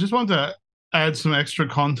 So I just want to add some extra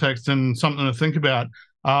context and something to think about.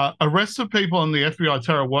 Arrests of people on the FBI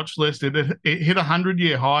terror watch list, it hit a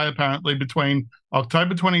 100-year high apparently between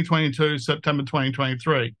October 2022, September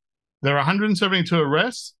 2023. There are 172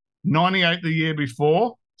 arrests, 98 the year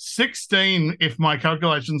before, 16, if my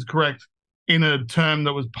calculation's correct, in a term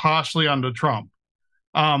that was partially under Trump.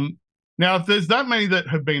 Now, if there's that many that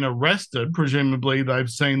have been arrested, presumably they've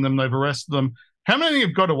seen them, they've arrested them, how many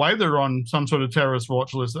have got away that are on some sort of terrorist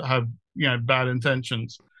watch list that have, bad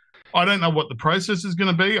intentions? I don't know what the process is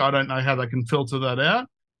going to be. I don't know how they can filter that out.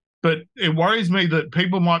 But it worries me that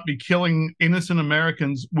people might be killing innocent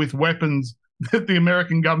Americans with weapons that the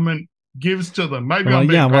American government gives to them. Maybe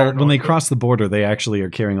when they cross the border, they actually are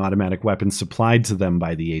carrying automatic weapons supplied to them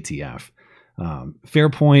by the ATF. Fair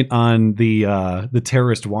point on the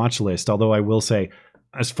terrorist watch list, although I will say,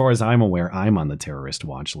 as far as I'm aware, I'm on the terrorist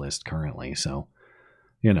watch list currently. So,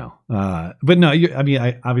 but no,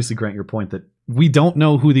 I obviously grant your point that we don't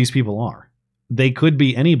know who these people are. They could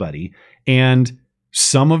be anybody. And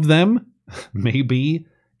some of them may be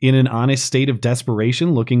in an honest state of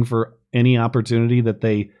desperation, looking for any opportunity that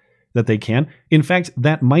they can. In fact,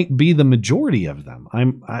 that might be the majority of them.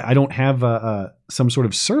 I don't have some sort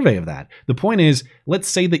of survey of that. The point is, let's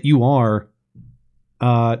say that you are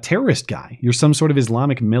a terrorist guy. You're some sort of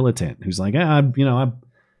Islamic militant who's like,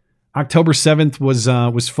 October 7th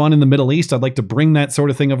was fun in the Middle East. I'd like to bring that sort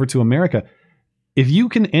of thing over to America. If you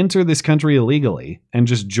can enter this country illegally and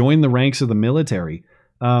just join the ranks of the military,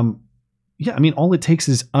 all it takes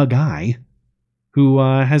is a guy who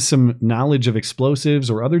has some knowledge of explosives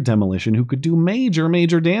or other demolition who could do major,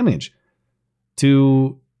 major damage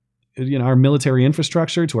to our military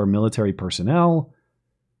infrastructure, to our military personnel.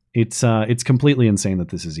 It's completely insane that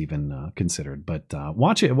this is even considered. But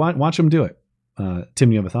watch them do it.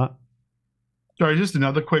 Tim, you have a thought? Sorry, just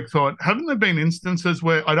another quick thought. Haven't there been instances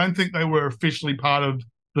where I don't think they were officially part of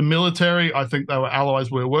the military? I think they were allies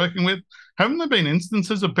we were working with. Haven't there been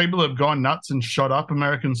instances of people that have gone nuts and shot up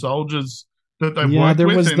American soldiers that they've worked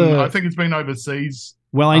with? I think it's been overseas.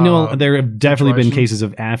 Well, I know there have definitely been cases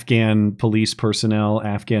of Afghan police personnel,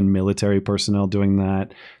 Afghan military personnel doing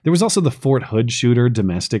that. There was also the Fort Hood shooter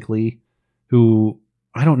domestically, who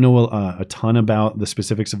I don't know a ton about the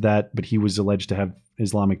specifics of that, but he was alleged to have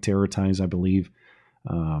Islamic terror ties, I believe.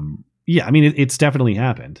 It's definitely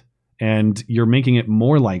happened. And you're making it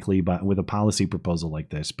more likely with a policy proposal like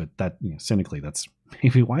this. But that, cynically, that's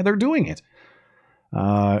maybe why they're doing it.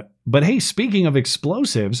 But hey, speaking of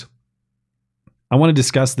explosives, I want to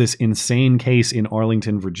discuss this insane case in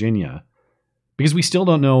Arlington, Virginia, because we still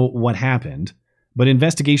don't know what happened, but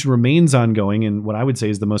investigation remains ongoing in what I would say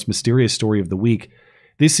is the most mysterious story of the week.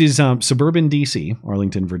 This is suburban D.C.,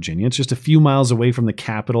 Arlington, Virginia. It's just a few miles away from the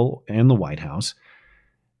Capitol and the White House.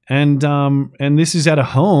 And this is at a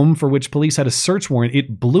home for which police had a search warrant.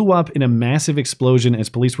 It blew up in a massive explosion as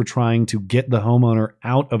police were trying to get the homeowner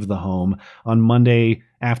out of the home on Monday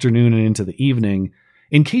afternoon and into the evening.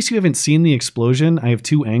 In case you haven't seen the explosion, I have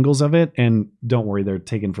two angles of it, and don't worry, they're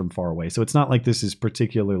taken from far away. So it's not like this is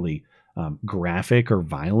particularly graphic or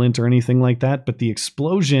violent or anything like that, but the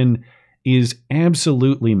explosion is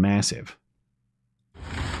absolutely massive.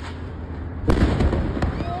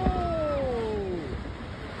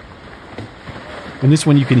 And this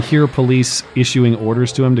one, you can hear police issuing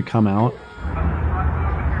orders to him to come out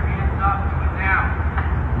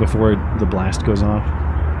before the blast goes off.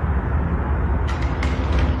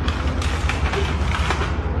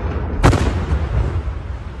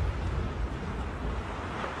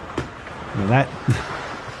 Now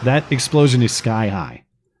that explosion is sky high.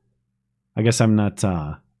 I guess I'm not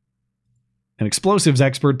an explosives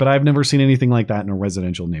expert, but I've never seen anything like that in a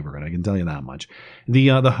residential neighborhood. I can tell you that much. The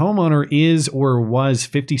homeowner is or was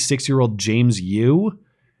 56-year-old James Yu.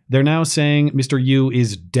 They're now saying Mr. Yu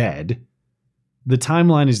is dead. The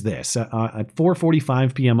timeline is this. At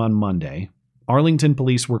 4:45 p.m. on Monday, Arlington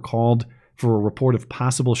police were called for a report of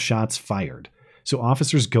possible shots fired. So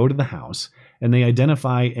officers go to the house and they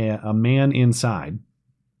identify a man inside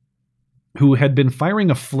who had been firing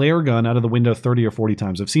a flare gun out of the window 30 or 40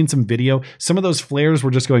 times. I've seen some video. Some of those flares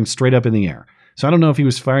were just going straight up in the air. So I don't know if he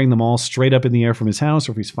was firing them all straight up in the air from his house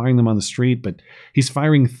or if he's firing them on the street, but he's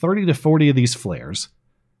firing 30 to 40 of these flares.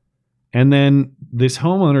 And then this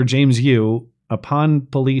homeowner, James Yu, upon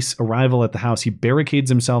police arrival at the house, he barricades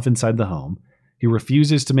himself inside the home. He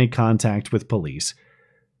refuses to make contact with police.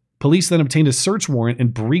 Police then obtained a search warrant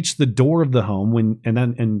and breached the door of the home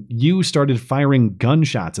and Yu started firing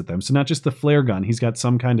gunshots at them. So not just the flare gun, he's got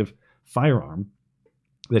some kind of firearm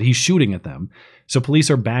that he's shooting at them. So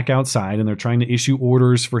police are back outside and they're trying to issue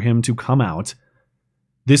orders for him to come out.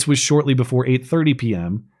 This was shortly before 8:30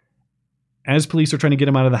 p.m. As police are trying to get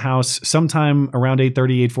him out of the house, sometime around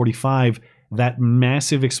 8:30, 8:45, that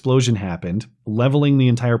massive explosion happened, leveling the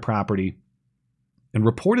entire property and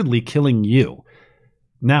reportedly killing Yu.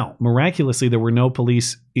 Now, miraculously, there were no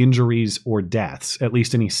police injuries or deaths, at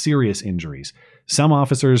least any serious injuries. Some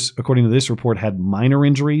officers, according to this report, had minor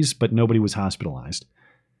injuries, but nobody was hospitalized.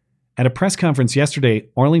 At a press conference yesterday,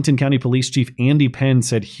 Arlington County Police Chief Andy Penn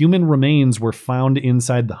said human remains were found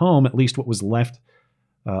inside the home, at least what was left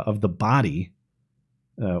of the body.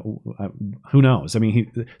 Who knows? I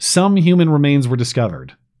mean, some human remains were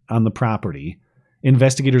discovered on the property.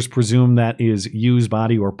 Investigators presume that is Yu's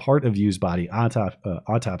body or part of Yu's body.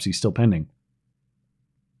 Autopsy still pending.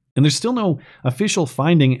 And there's still no official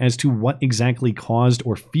finding as to what exactly caused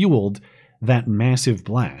or fueled that massive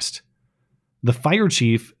blast. The fire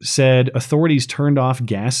chief said authorities turned off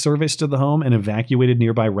gas service to the home and evacuated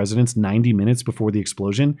nearby residents 90 minutes before the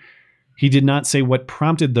explosion. He did not say what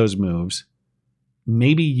prompted those moves.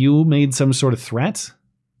 Maybe Yu made some sort of threat?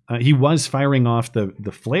 He was firing off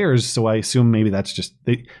the flares, so I assume maybe that's just...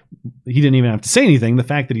 he didn't even have to say anything. The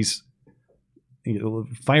fact that he's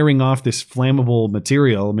firing off this flammable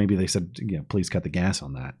material, maybe they said, please cut the gas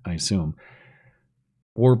on that, I assume.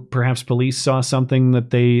 Or perhaps police saw something that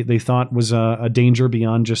they thought was a danger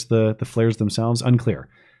beyond just the flares themselves. Unclear.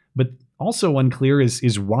 But also unclear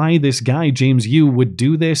is why this guy, James Yu, would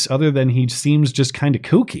do this other than he seems just kind of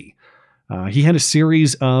kooky. He had a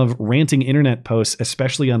series of ranting internet posts,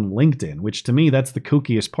 especially on LinkedIn, which to me, that's the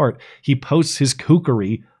kookiest part. He posts his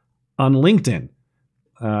kookery on LinkedIn.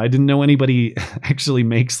 I didn't know anybody actually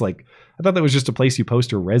makes I thought that was just a place you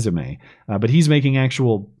post your resume. But he's making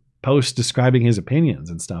actual posts describing his opinions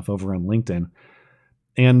and stuff over on LinkedIn.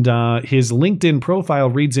 And his LinkedIn profile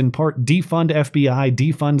reads in part, defund FBI,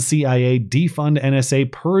 defund CIA, defund NSA,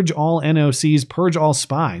 purge all NOCs, purge all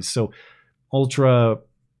spies. So ultra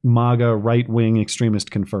MAGA right-wing extremist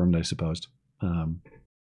confirmed, I suppose.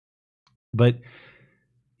 But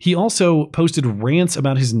he also posted rants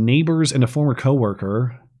about his neighbors and a former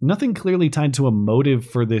coworker. Nothing clearly tied to a motive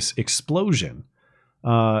for this explosion.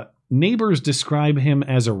 Neighbors describe him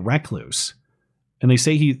as a recluse, and they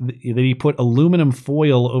say that he put aluminum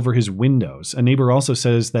foil over his windows. A neighbor also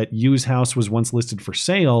says that Yu's house was once listed for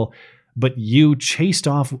sale, but Yu chased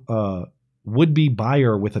off a would-be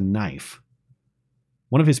buyer with a knife.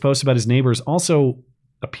 One of his posts about his neighbors also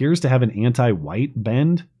appears to have an anti-white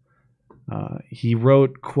bend. He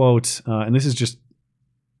wrote, quote, and this is just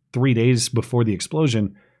 3 days before the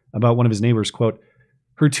explosion, about one of his neighbors, quote,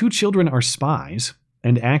 "Her 2 children are spies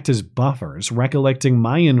and act as buffers, recollecting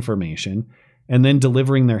my information and then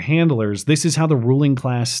delivering their handlers. This is how the ruling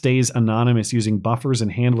class stays anonymous, using buffers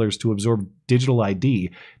and handlers to absorb digital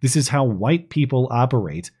ID. This is how white people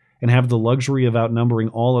operate and have the luxury of outnumbering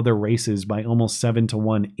all other races by almost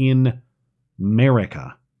 7-1 in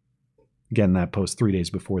America." Again, that post 3 days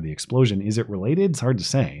before the explosion. Is it related? It's hard to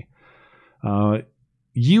say.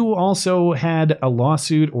 You also had a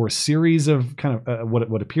lawsuit or a series of kind of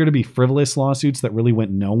what appear to be frivolous lawsuits that really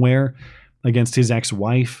went nowhere against his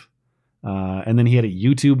ex-wife. And then he had a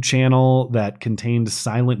YouTube channel that contained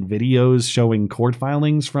silent videos showing court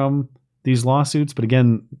filings from these lawsuits. But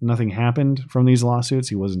again, nothing happened from these lawsuits.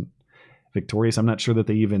 He wasn't victorious. I'm not sure that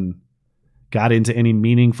they even got into any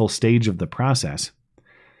meaningful stage of the process.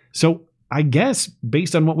 So I guess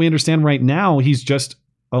based on what we understand right now, he's just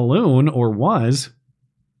a loon, or was.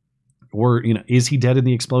 Or, you know, is he dead in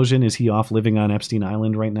the explosion? Is he off living on Epstein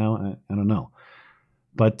Island right now? I don't know.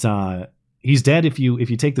 But he's dead if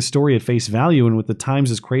you take the story at face value, and with the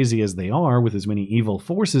times as crazy as they are, with as many evil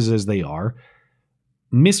forces as they are,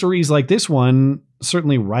 mysteries like this one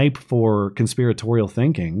certainly ripe for conspiratorial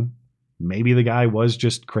thinking. Maybe the guy was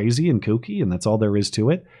just crazy and kooky, and that's all there is to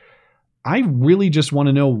it. I really just want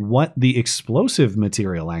to know what the explosive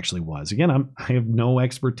material actually was. Again, I have no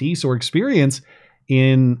expertise or experience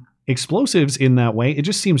in explosives in that way. It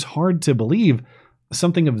just seems hard to believe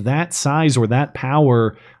something of that size or that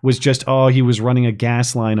power was just, he was running a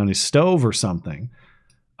gas line on his stove or something.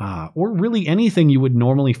 Or really anything you would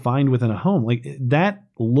normally find within a home. Like, that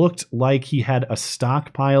looked like he had a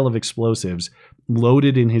stockpile of explosives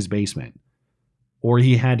loaded in his basement. Or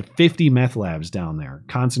he had 50 meth labs down there,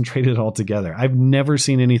 concentrated all together. I've never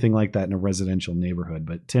seen anything like that in a residential neighborhood.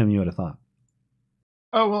 But Tim, you had a thought.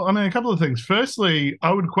 Oh, well, I mean, a couple of things. Firstly,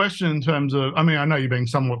 I would question in terms of, I mean, I know you're being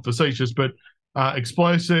somewhat facetious, but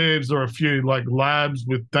explosives or a few like labs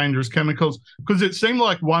with dangerous chemicals, because it seemed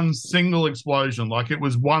like one single explosion, like it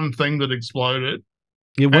was one thing that exploded.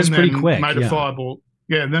 It was pretty quick. Made a fireball.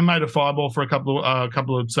 Yeah, then made a fireball for a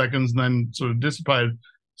couple of seconds and then sort of dissipated.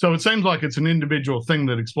 So it seems like it's an individual thing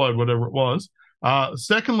that exploded, whatever it was.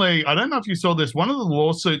 Secondly, I don't know if you saw this. One of the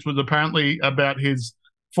lawsuits was apparently about his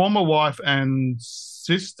former wife and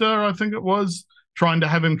sister, I think it was, trying to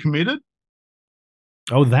have him committed.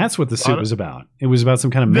 Oh, that's what the suit was about. It was about some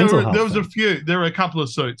kind of mental health. There was a few. There were a couple of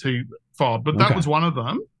suits he filed, but that was one of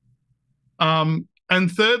them. And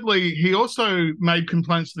thirdly, he also made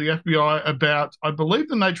complaints to the FBI about, I believe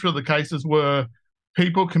the nature of the cases were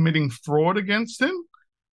people committing fraud against him.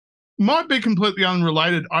 Might be completely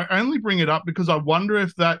unrelated. I only bring it up because I wonder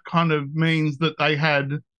if that kind of means that they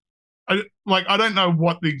had, I don't know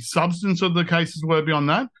what the substance of the cases were beyond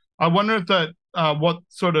that. I wonder if that, what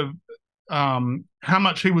sort of, how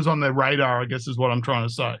much he was on their radar, I guess is what I'm trying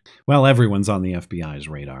to say. Well, everyone's on the FBI's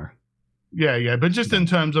radar. Yeah. But just in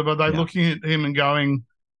terms of, are they looking at him and going,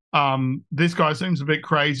 this guy seems a bit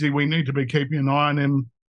crazy, we need to be keeping an eye on him,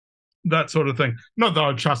 that sort of thing. Not that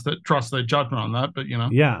I trust their judgment on that, but, you know.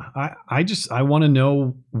 Yeah, I want to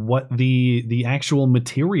know what the actual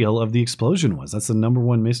material of the explosion was. That's the number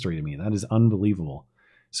one mystery to me. That is unbelievable.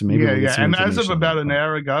 So maybe we'll get some and as of about an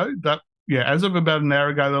hour ago, that was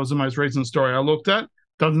the most recent story I looked at.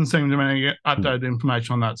 Doesn't seem to be any updated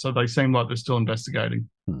information on that. So they seem like they're still investigating.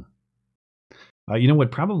 You know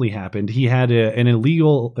what probably happened? He had an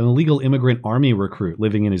illegal immigrant army recruit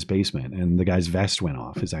living in his basement, and the guy's vest went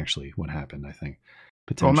off. Is actually what happened, I think.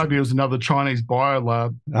 Or maybe it was another Chinese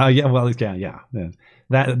biolab. Yeah.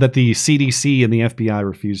 That the CDC and the FBI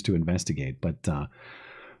refused to investigate. But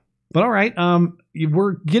all right.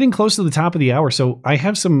 We're getting close to the top of the hour, so I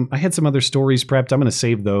had some other stories prepped. I'm going to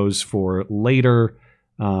save those for later.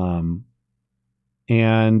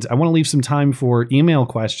 And I want to leave some time for email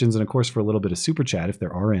questions and, of course, for a little bit of super chat if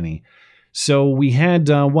there are any. So we had,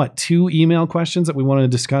 2 email questions that we wanted to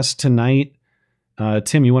discuss tonight.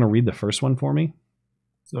 Tim, you want to read the first one for me?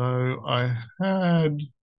 So I had...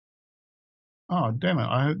 Oh, damn it.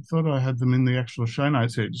 I thought I had them in the actual show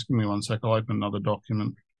notes here. Just give me 1 sec. I'll open another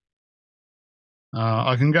document.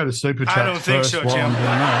 I can go to super chat. I don't think so, Tim.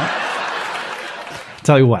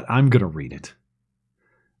 Tell you what, I'm going to read it.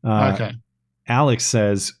 Okay. Alex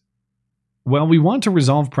says, well, we want to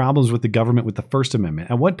resolve problems with the government with the First Amendment.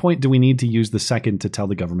 At what point do we need to use the Second to tell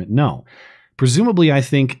the government no? Presumably, I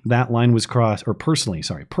think that line was crossed, or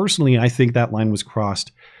personally, I think that line was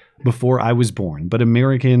crossed before I was born, but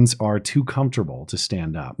Americans are too comfortable to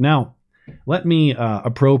stand up. Now, let me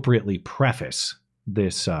appropriately preface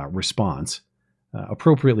this response,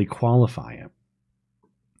 appropriately qualify it.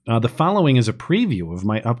 The following is a preview of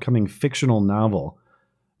my upcoming fictional novel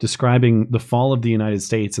describing the fall of the United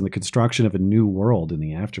States and the construction of a new world in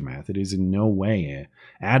the aftermath. It is in no way an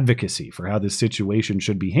advocacy for how this situation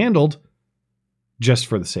should be handled, just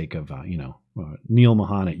for the sake of, Neil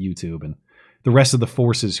Mahan at YouTube and the rest of the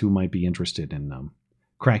forces who might be interested in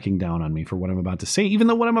cracking down on me for what I'm about to say, even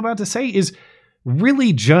though what I'm about to say is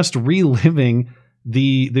really just reliving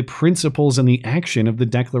the principles and the action of the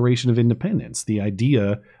Declaration of Independence, the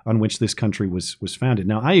idea on which this country was founded.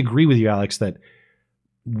 Now, I agree with you, Alex, that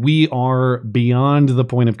we are beyond the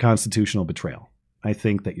point of constitutional betrayal. I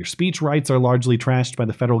think that your speech rights are largely trashed by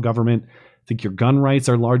the federal government. I think your gun rights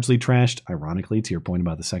are largely trashed, ironically, to your point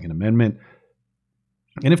about the Second Amendment.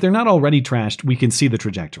 And if they're not already trashed, we can see the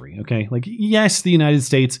trajectory, okay? Like, yes, the United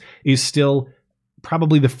States is still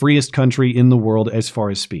probably the freest country in the world as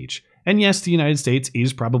far as speech. And yes, the United States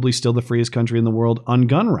is probably still the freest country in the world on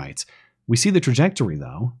gun rights. We see the trajectory,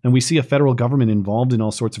 though, and we see a federal government involved in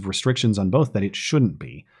all sorts of restrictions on both that it shouldn't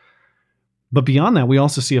be. But beyond that, we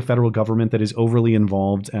also see a federal government that is overly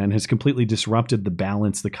involved and has completely disrupted the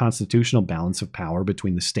balance, the constitutional balance of power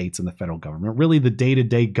between the states and the federal government. Really, the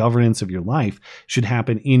day-to-day governance of your life should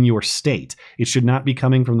happen in your state. It should not be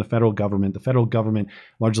coming from the federal government. The federal government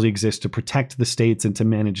largely exists to protect the states and to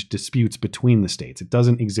manage disputes between the states. It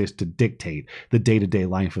doesn't exist to dictate the day-to-day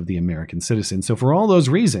life of the American citizen. So for all those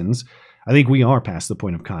reasons, I think we are past the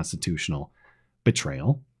point of constitutional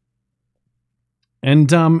betrayal. And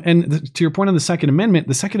to your point on the Second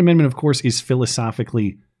Amendment, of course, is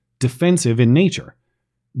philosophically defensive in nature.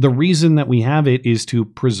 The reason that we have it is to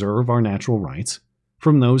preserve our natural rights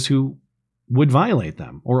from those who would violate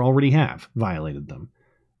them or already have violated them,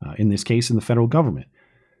 in this case, in the federal government.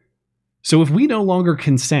 So if we no longer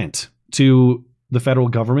consent to the federal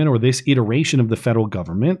government or this iteration of the federal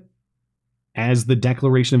government, as the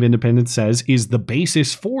Declaration of Independence says, is the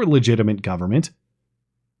basis for legitimate government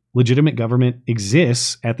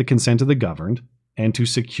exists at the consent of the governed and to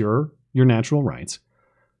secure your natural rights,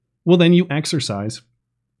 well, then you exercise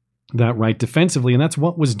that right defensively. And that's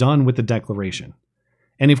what was done with the Declaration.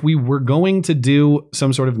 And if we were going to do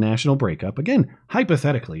some sort of national breakup, again,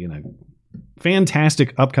 hypothetically, in a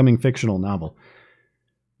fantastic upcoming fictional novel,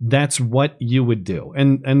 that's what you would do.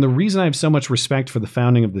 And the reason I have so much respect for the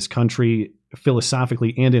founding of this country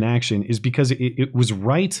philosophically and in action is because it was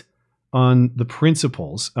right on the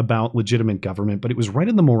principles about legitimate government, but it was right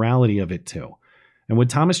in the morality of it too. And what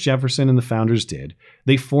Thomas Jefferson and the founders did,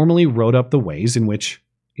 they formally wrote up the ways in which,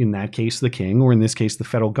 in that case, the king, or in this case, the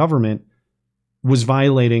federal government, was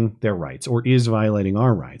violating their rights or is violating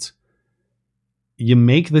our rights. You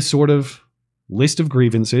make this sort of list of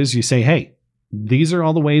grievances. You say, hey, these are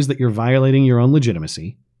all the ways that you're violating your own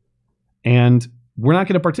legitimacy, and we're not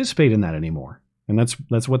going to participate in that anymore. And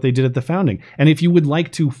that's what they did at the founding. And if you would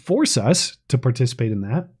like to force us to participate in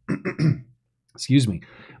that, excuse me,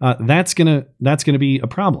 that's gonna be a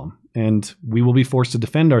problem, and we will be forced to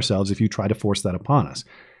defend ourselves if you try to force that upon us.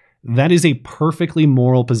 That is a perfectly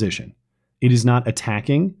moral position. It is not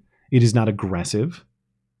attacking. It is not aggressive.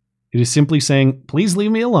 It is simply saying, please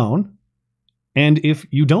leave me alone. And if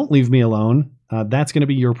you don't leave me alone, that's going to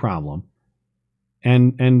be your problem.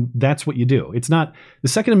 And that's what you do. It's not, the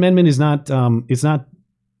Second Amendment is not, it's not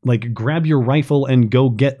like grab your rifle and go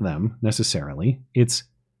get them necessarily. It's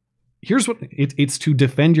to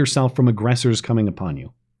defend yourself from aggressors coming upon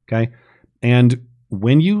you. Okay. And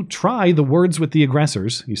when you try the words with the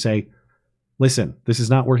aggressors, you say, listen, this is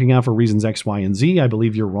not working out for reasons X, Y, and Z. I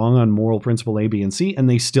believe you're wrong on moral principle A, B, and C. And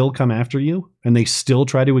they still come after you and they still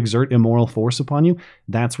try to exert immoral force upon you.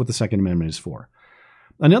 That's what the Second Amendment is for.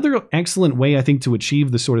 Another excellent way, I think, to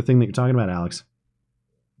achieve the sort of thing that you're talking about, Alex,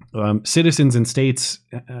 citizens and states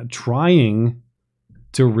trying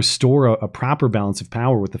to restore a proper balance of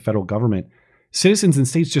power with the federal government, citizens and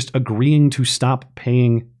states just agreeing to stop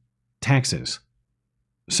paying taxes.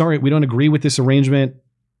 Sorry, we don't agree with this arrangement.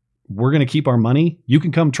 We're going to keep our money. You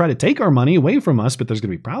can come try to take our money away from us, but there's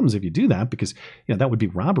going to be problems if you do that because that would be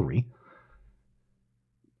robbery.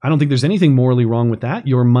 I don't think there's anything morally wrong with that.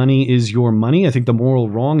 Your money is your money. I think the moral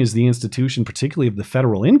wrong is the institution, particularly of the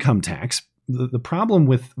federal income tax. The problem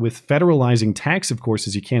with federalizing tax, of course,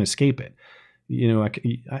 is you can't escape it.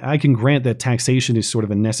 I can grant that taxation is sort of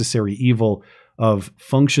a necessary evil of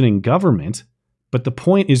functioning government. But the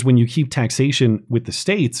point is when you keep taxation with the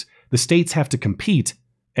states have to compete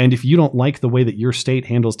And if you don't like the way that your state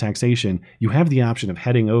handles taxation, you have the option of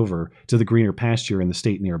heading over to the greener pasture in the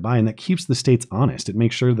state nearby. And that keeps the states honest. It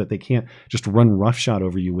makes sure that they can't just run roughshod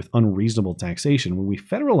over you with unreasonable taxation. When we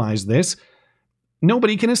federalize this,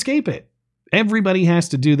 nobody can escape it. Everybody has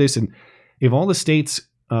to do this. And if all the states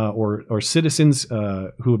or citizens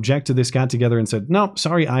who object to this got together and said, no,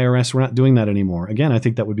 sorry, IRS, we're not doing that anymore. Again, I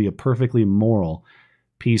think that would be a perfectly moral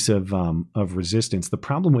piece of resistance. The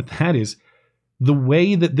problem with that is the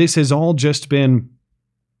way that this has all just been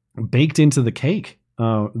baked into the cake,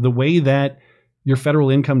 the way that your federal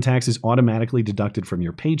income tax is automatically deducted from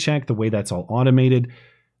your paycheck, the way that's all automated.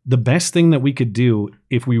 The best thing that we could do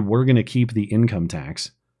if we were going to keep the income tax,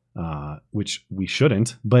 which we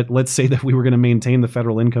shouldn't, but let's say that we were going to maintain the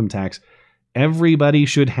federal income tax, everybody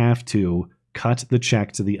should have to cut the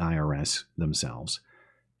check to the IRS themselves.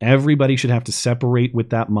 Everybody should have to separate with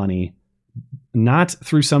that money, not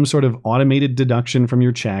through some sort of automated deduction from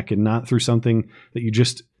your check and not through something that you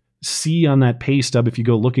just see on that pay stub if you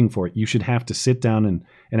go looking for it. You should have to sit down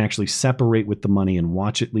and actually separate with the money and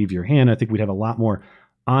watch it leave your hand. I think we'd have a lot more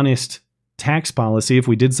honest tax policy if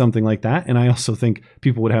we did something like that. And I also think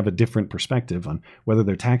people would have a different perspective on whether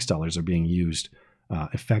their tax dollars are being used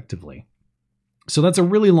effectively. So that's a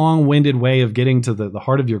really long-winded way of getting to the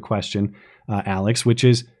heart of your question, Alex, which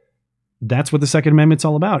is that's what the Second Amendment's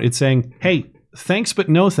all about. It's saying, hey, thanks but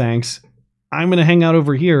no thanks. I'm going to hang out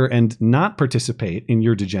over here and not participate in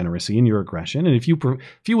your degeneracy and your aggression. And if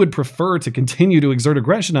you would prefer to continue to exert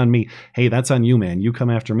aggression on me, hey, that's on you, man. You come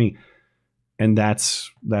after me. And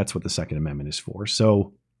that's what the Second Amendment is for.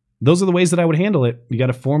 So those are the ways that I would handle it. You got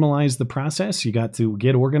to formalize the process. You got to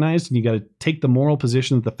get organized, and you got to take the moral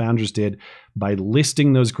position that the founders did by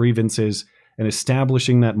listing those grievances and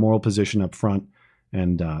establishing that moral position up front.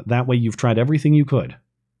 And that way you've tried everything you could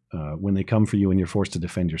when they come for you and you're forced to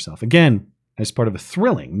defend yourself. Again, as part of a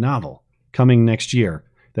thrilling novel coming next year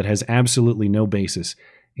that has absolutely no basis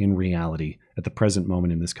in reality at the present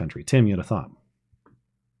moment in this country. Tim, you had a thought?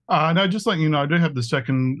 No, just letting you know, I do have the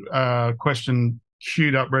second question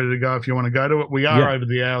queued up, ready to go if you want to go to it. We are over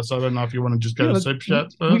the hour, so I don't know if you want to just go to Super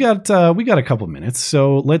Chats first. We got a couple minutes,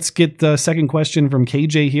 so let's get the second question from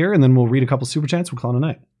KJ here, and then we'll read a couple Super Chats. We'll call it a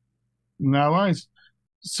night. No worries.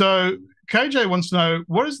 So KJ wants to know,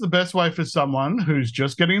 what is the best way for someone who's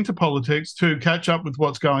just getting into politics to catch up with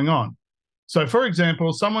what's going on? So, for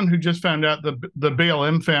example, someone who just found out that the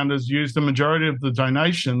BLM founders used the majority of the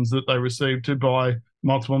donations that they received to buy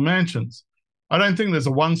multiple mansions. I don't think there's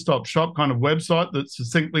a one-stop shop kind of website that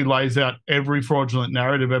succinctly lays out every fraudulent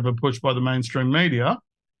narrative ever pushed by the mainstream media.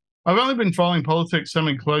 I've only been following politics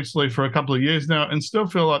semi-closely for a couple of years now and still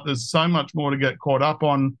feel like there's so much more to get caught up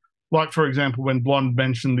on. Like, for example, when Blonde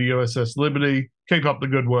mentioned the USS Liberty. Keep up the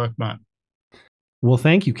good work, man. Well,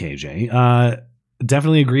 thank you, KJ.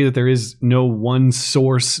 Definitely agree that there is no one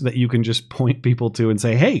source that you can just point people to and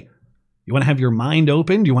say, hey, you want to have your mind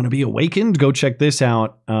opened? You want to be awakened? Go check this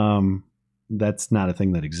out. That's not a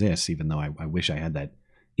thing that exists, even though I wish I had that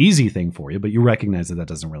easy thing for you, but you recognize that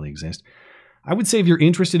doesn't really exist. I would say if you're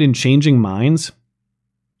interested in changing minds,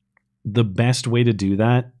 the best way to do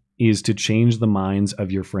that is to change the minds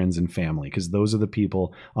of your friends and family, because those are the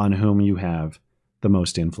people on whom you have the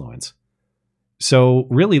most influence. So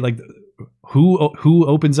really, like, who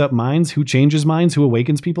opens up minds, who changes minds, who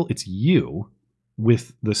awakens people? It's you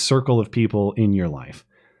with the circle of people in your life.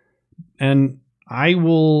 And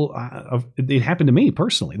it happened to me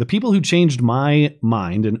personally. The people who changed my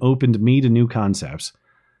mind and opened me to new concepts,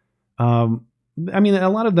 I mean, a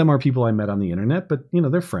lot of them are people I met on the internet, but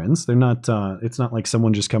they're friends. They're not, it's not like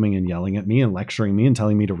someone just coming and yelling at me and lecturing me and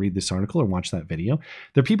telling me to read this article or watch that video.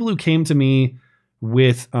 They're people who came to me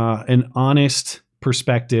with an honest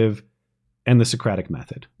perspective and the Socratic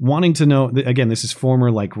method, wanting to know, again, this is former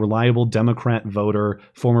reliable Democrat voter,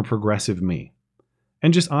 former progressive me,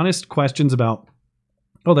 and just honest questions about,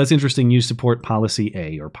 oh, that's interesting. You support policy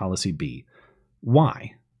A or policy B.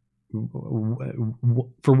 Why?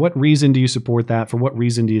 For what reason do you support that? For what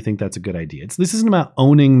reason do you think that's a good idea? This isn't about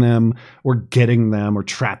owning them or getting them or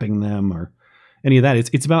trapping them or any of that.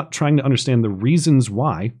 It's about trying to understand the reasons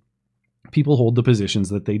why people hold the positions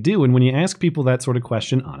that they do. And when you ask people that sort of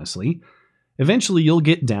question honestly, eventually you'll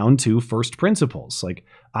get down to first principles. Like,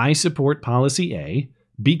 I support policy A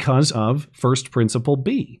because of first principle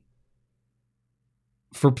B.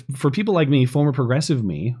 For people like me, former progressive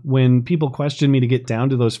me, when people question me to get down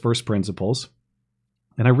to those first principles,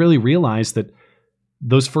 and I really realize that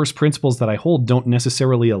those first principles that I hold don't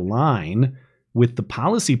necessarily align with the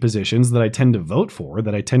policy positions that I tend to vote for,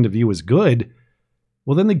 that I tend to view as good,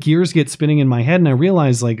 well, then the gears get spinning in my head, and I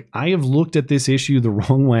realize, I have looked at this issue the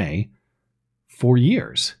wrong way for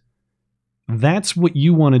years. That's what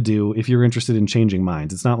you want to do if you're interested in changing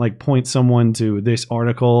minds. It's not like point someone to this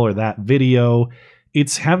article or that video.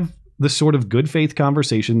 It's have the sort of good faith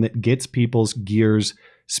conversation that gets people's gears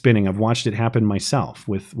spinning. I've watched it happen myself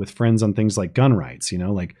with friends on things like gun rights.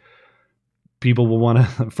 Like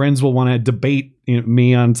friends will want to debate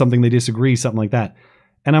me on something they disagree, something like that.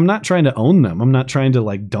 And I'm not trying to own them. I'm not trying to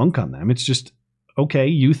like dunk on them. It's just, okay,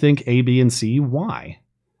 you think A, B, and C, why?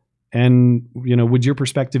 And, would your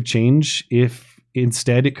perspective change if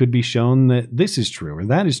instead it could be shown that this is true or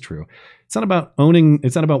that is true? It's not about owning.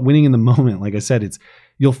 It's not about winning in the moment. Like I said,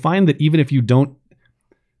 you'll find that even if you don't,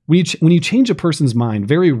 when you change a person's mind,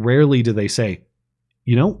 very rarely do they say,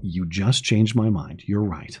 you just changed my mind. You're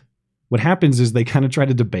right. What happens is they kind of try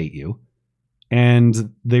to debate you,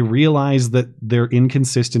 and they realize that they're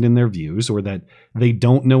inconsistent in their views or that they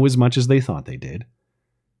don't know as much as they thought they did.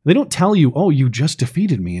 They don't tell you, oh, you just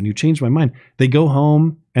defeated me and you changed my mind. They go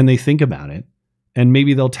home and they think about it, and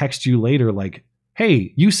maybe they'll text you later like,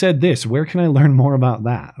 hey, you said this. Where can I learn more about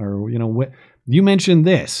that? Or, you mentioned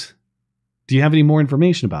this. Do you have any more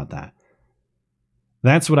information about that?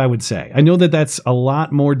 That's what I would say. I know that that's a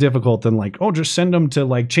lot more difficult than like, oh, just send them to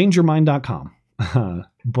like changeyourmind.com.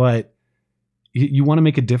 But you want to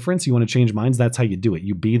make a difference. You want to change minds. That's how you do it.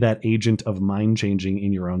 You be that agent of mind changing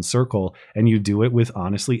in your own circle, and you do it with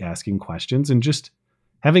honestly asking questions and just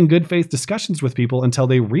having good faith discussions with people until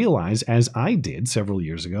they realize, as I did several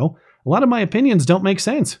years ago, a lot of my opinions don't make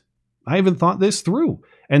sense. I haven't thought this through.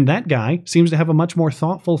 And that guy seems to have a much more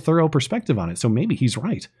thoughtful, thorough perspective on it. So maybe he's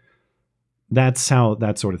right. That's how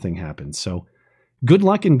that sort of thing happens. So good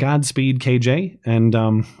luck and Godspeed, KJ.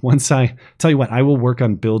 And once I tell you what, I will work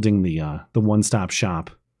on building the one-stop shop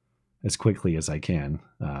as quickly as I can.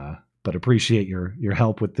 But appreciate your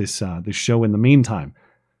help with this show in the meantime.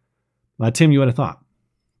 Tim, you had a thought?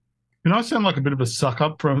 Can I sound like a bit of a suck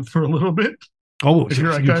up for a little bit? Oh,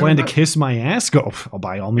 you plan to kiss my ass? Go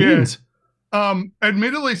by all means.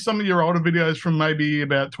 Admittedly, some of your older videos from maybe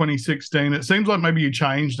about 2016, it seems like maybe you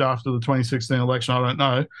changed after the 2016 election. I don't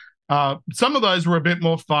know. Some of those were a bit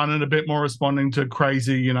more fun and a bit more responding to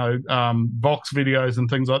crazy, Vox videos and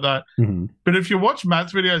things like that. Mm-hmm. But if you watch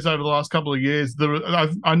Matt's videos over the last couple of years,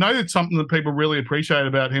 I know it's something that people really appreciate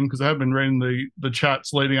about him, because I have been reading the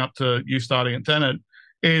chats leading up to you starting at Tenet,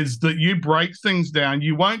 is that you break things down.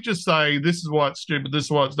 You won't just say, this is why it's stupid, this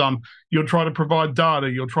is why it's dumb. You'll try to provide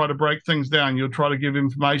data. You'll try to break things down. You'll try to give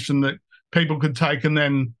information that people could take and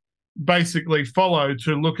then basically follow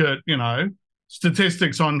to look at,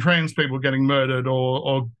 statistics on trans people getting murdered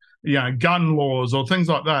or gun laws or things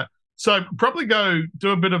like that. So probably go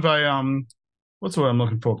do a bit of a, what's the word I'm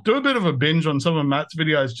looking for? Do a bit of a binge on some of Matt's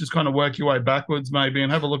videos, just kind of work your way backwards maybe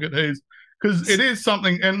and have a look at his. Because it is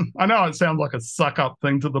something, and I know it sounds like a suck-up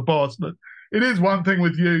thing to the boss, but it is one thing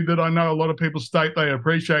with you that I know a lot of people state they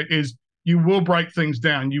appreciate is you will break things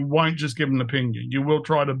down. You won't just give an opinion. You will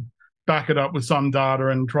try to back it up with some data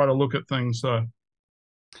and try to look at things. So,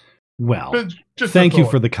 well, thank you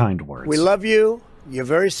for the kind words. We love you. You're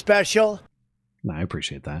very special. I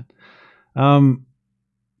appreciate that.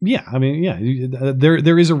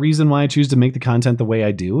 There is a reason why I choose to make the content the way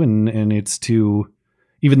I do, and it's to...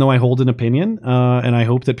 Even though I hold an opinion, and I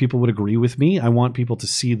hope that people would agree with me, I want people to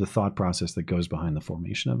see the thought process that goes behind the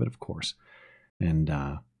formation of it, of course. And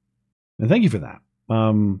thank you for that.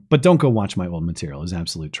 But don't go watch my old material. It's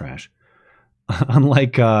absolute trash.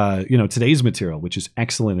 Unlike today's material, which is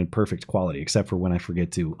excellent and perfect quality, except for when I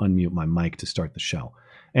forget to unmute my mic to start the show,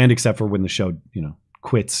 and except for when the show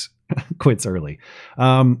quits early.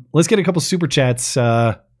 Let's get a couple super chats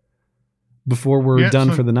before we're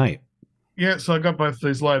done for the night. Yeah, so I got both of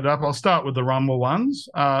these loaded up. I'll start with the Rumble ones.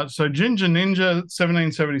 So Ginger Ninja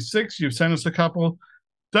 1776, you've sent us a couple.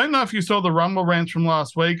 Don't know if you saw the Rumble rants from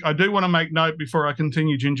last week. I do want to make note before I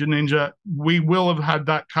continue, Ginger Ninja. We will have had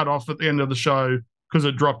that cut off at the end of the show because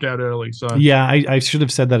it dropped out early. So yeah, I should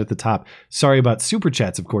have said that at the top. Sorry about super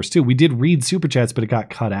chats, of course, too. We did read super chats, but it got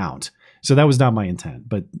cut out. So that was not my intent.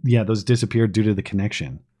 But yeah, those disappeared due to the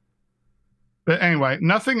connection. But anyway,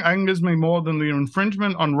 nothing angers me more than the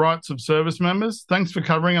infringement on rights of service members. Thanks for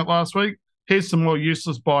covering it last week. Here's some more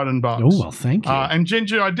useless Biden bucks. Oh, well, thank you. And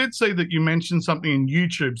Ginger, I did see that you mentioned something in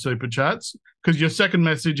YouTube Super Chats, because your second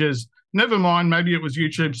message is, never mind, maybe it was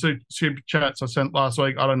YouTube Super Chats I sent last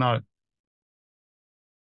week. I don't know.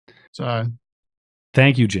 So...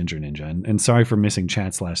 Thank you, Ginger Ninja, and sorry for missing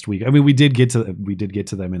chats last week. I mean, we did get to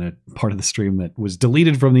them in a part of the stream that was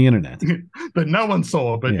deleted from the internet. But no one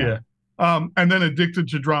saw, but yeah. And then Addicted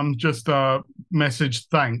to Drums just messaged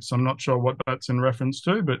thanks. I'm not sure what that's in reference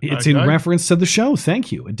to, but it's in reference to the show.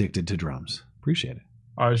 Thank you, Addicted to Drums. Appreciate it.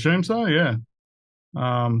 I assume so, yeah.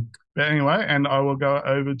 But anyway, and I will go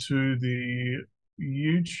over to the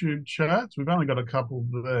YouTube chats. We've only got a couple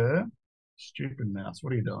there. Stupid mouse.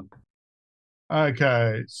 What are you doing?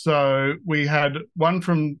 Okay, so we had one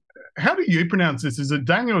from, how do you pronounce this? Is it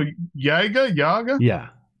Daniel Yeager? Yeah,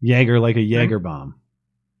 Jaeger, like a Jaeger bomb.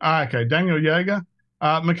 Okay, Daniel Yeager.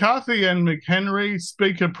 McCarthy and McHenry,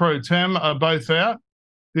 Speaker Pro Tem, are both out.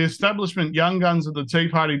 The establishment young guns of the Tea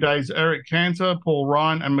Party days, Eric Cantor, Paul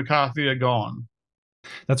Ryan, and McCarthy are gone.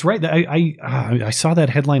 That's right. I saw that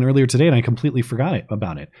headline earlier today, and I completely forgot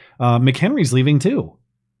about it. McHenry's leaving too.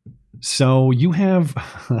 So you have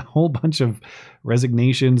a whole bunch of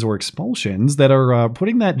resignations or expulsions that are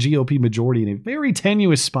putting that GOP majority in a very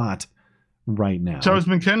tenuous spot right now. So is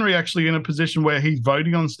McHenry actually in a position where he's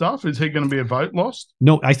voting on stuff? Is he going to be a vote lost?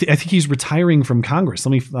 No, I think he's retiring from Congress.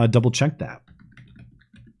 Let me double check that.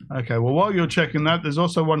 Okay, well, while you're checking that, there's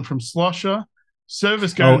also one from Slosher.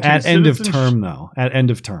 Service guarantee. At end of term, though. At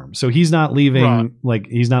end of term. So he's not leaving,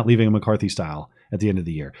 he's not leaving a McCarthy style at the end of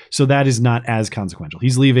the year. So that is not as consequential.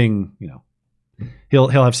 He's leaving, he'll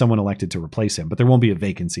have someone elected to replace him, but there won't be a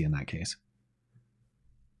vacancy in that case.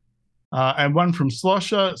 And one from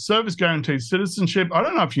Slosher, service guaranteed citizenship. I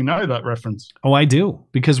don't know if you know that reference. Oh, I do,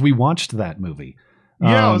 because we watched that movie.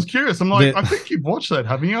 Yeah, I was curious. I'm like, I think you've watched that,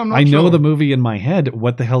 haven't you? I'm not sure. I know the movie in my head.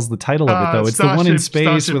 What the hell's the title of it, though? It's the one in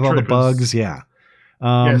space with all the bugs. Yeah.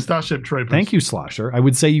 Starship Troopers. Thank you, Slosher. I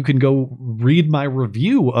would say you can go read my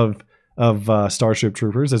review of Starship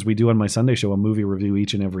Troopers, as we do on my Sunday show, a movie review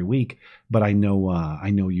each and every week. But I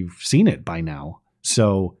know you've seen it by now.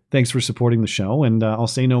 So thanks for supporting the show, and I'll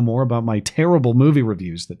say no more about my terrible movie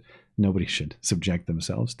reviews that nobody should subject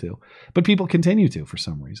themselves to. But people continue to for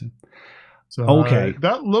some reason. So okay,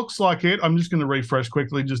 that looks like it. I'm just going to refresh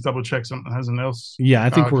quickly, just double check something hasn't else. Yeah, I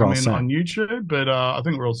think we're all set on YouTube, but I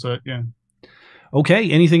think we're all set. Yeah.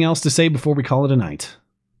 Okay. Anything else to say before we call it a night?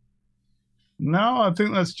 No, I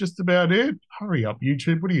think that's just about it. Hurry up,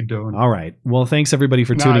 YouTube. What are you doing? All right. Well, thanks everybody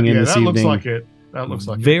for tuning in this evening. That looks like it. That looks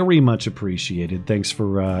like very much appreciated. Thanks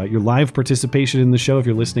for your live participation in the show. If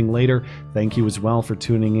you're listening later, thank you as well for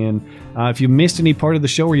tuning in. If you missed any part of the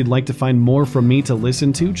show or you'd like to find more from me to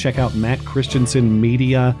listen to, check out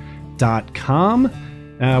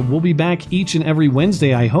mattchristiansenmedia.com. We'll be back each and every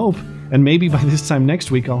Wednesday, I hope. And maybe by this time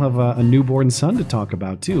next week, I'll have a newborn son to talk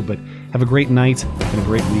about too. But have a great night and a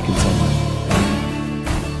great week until then.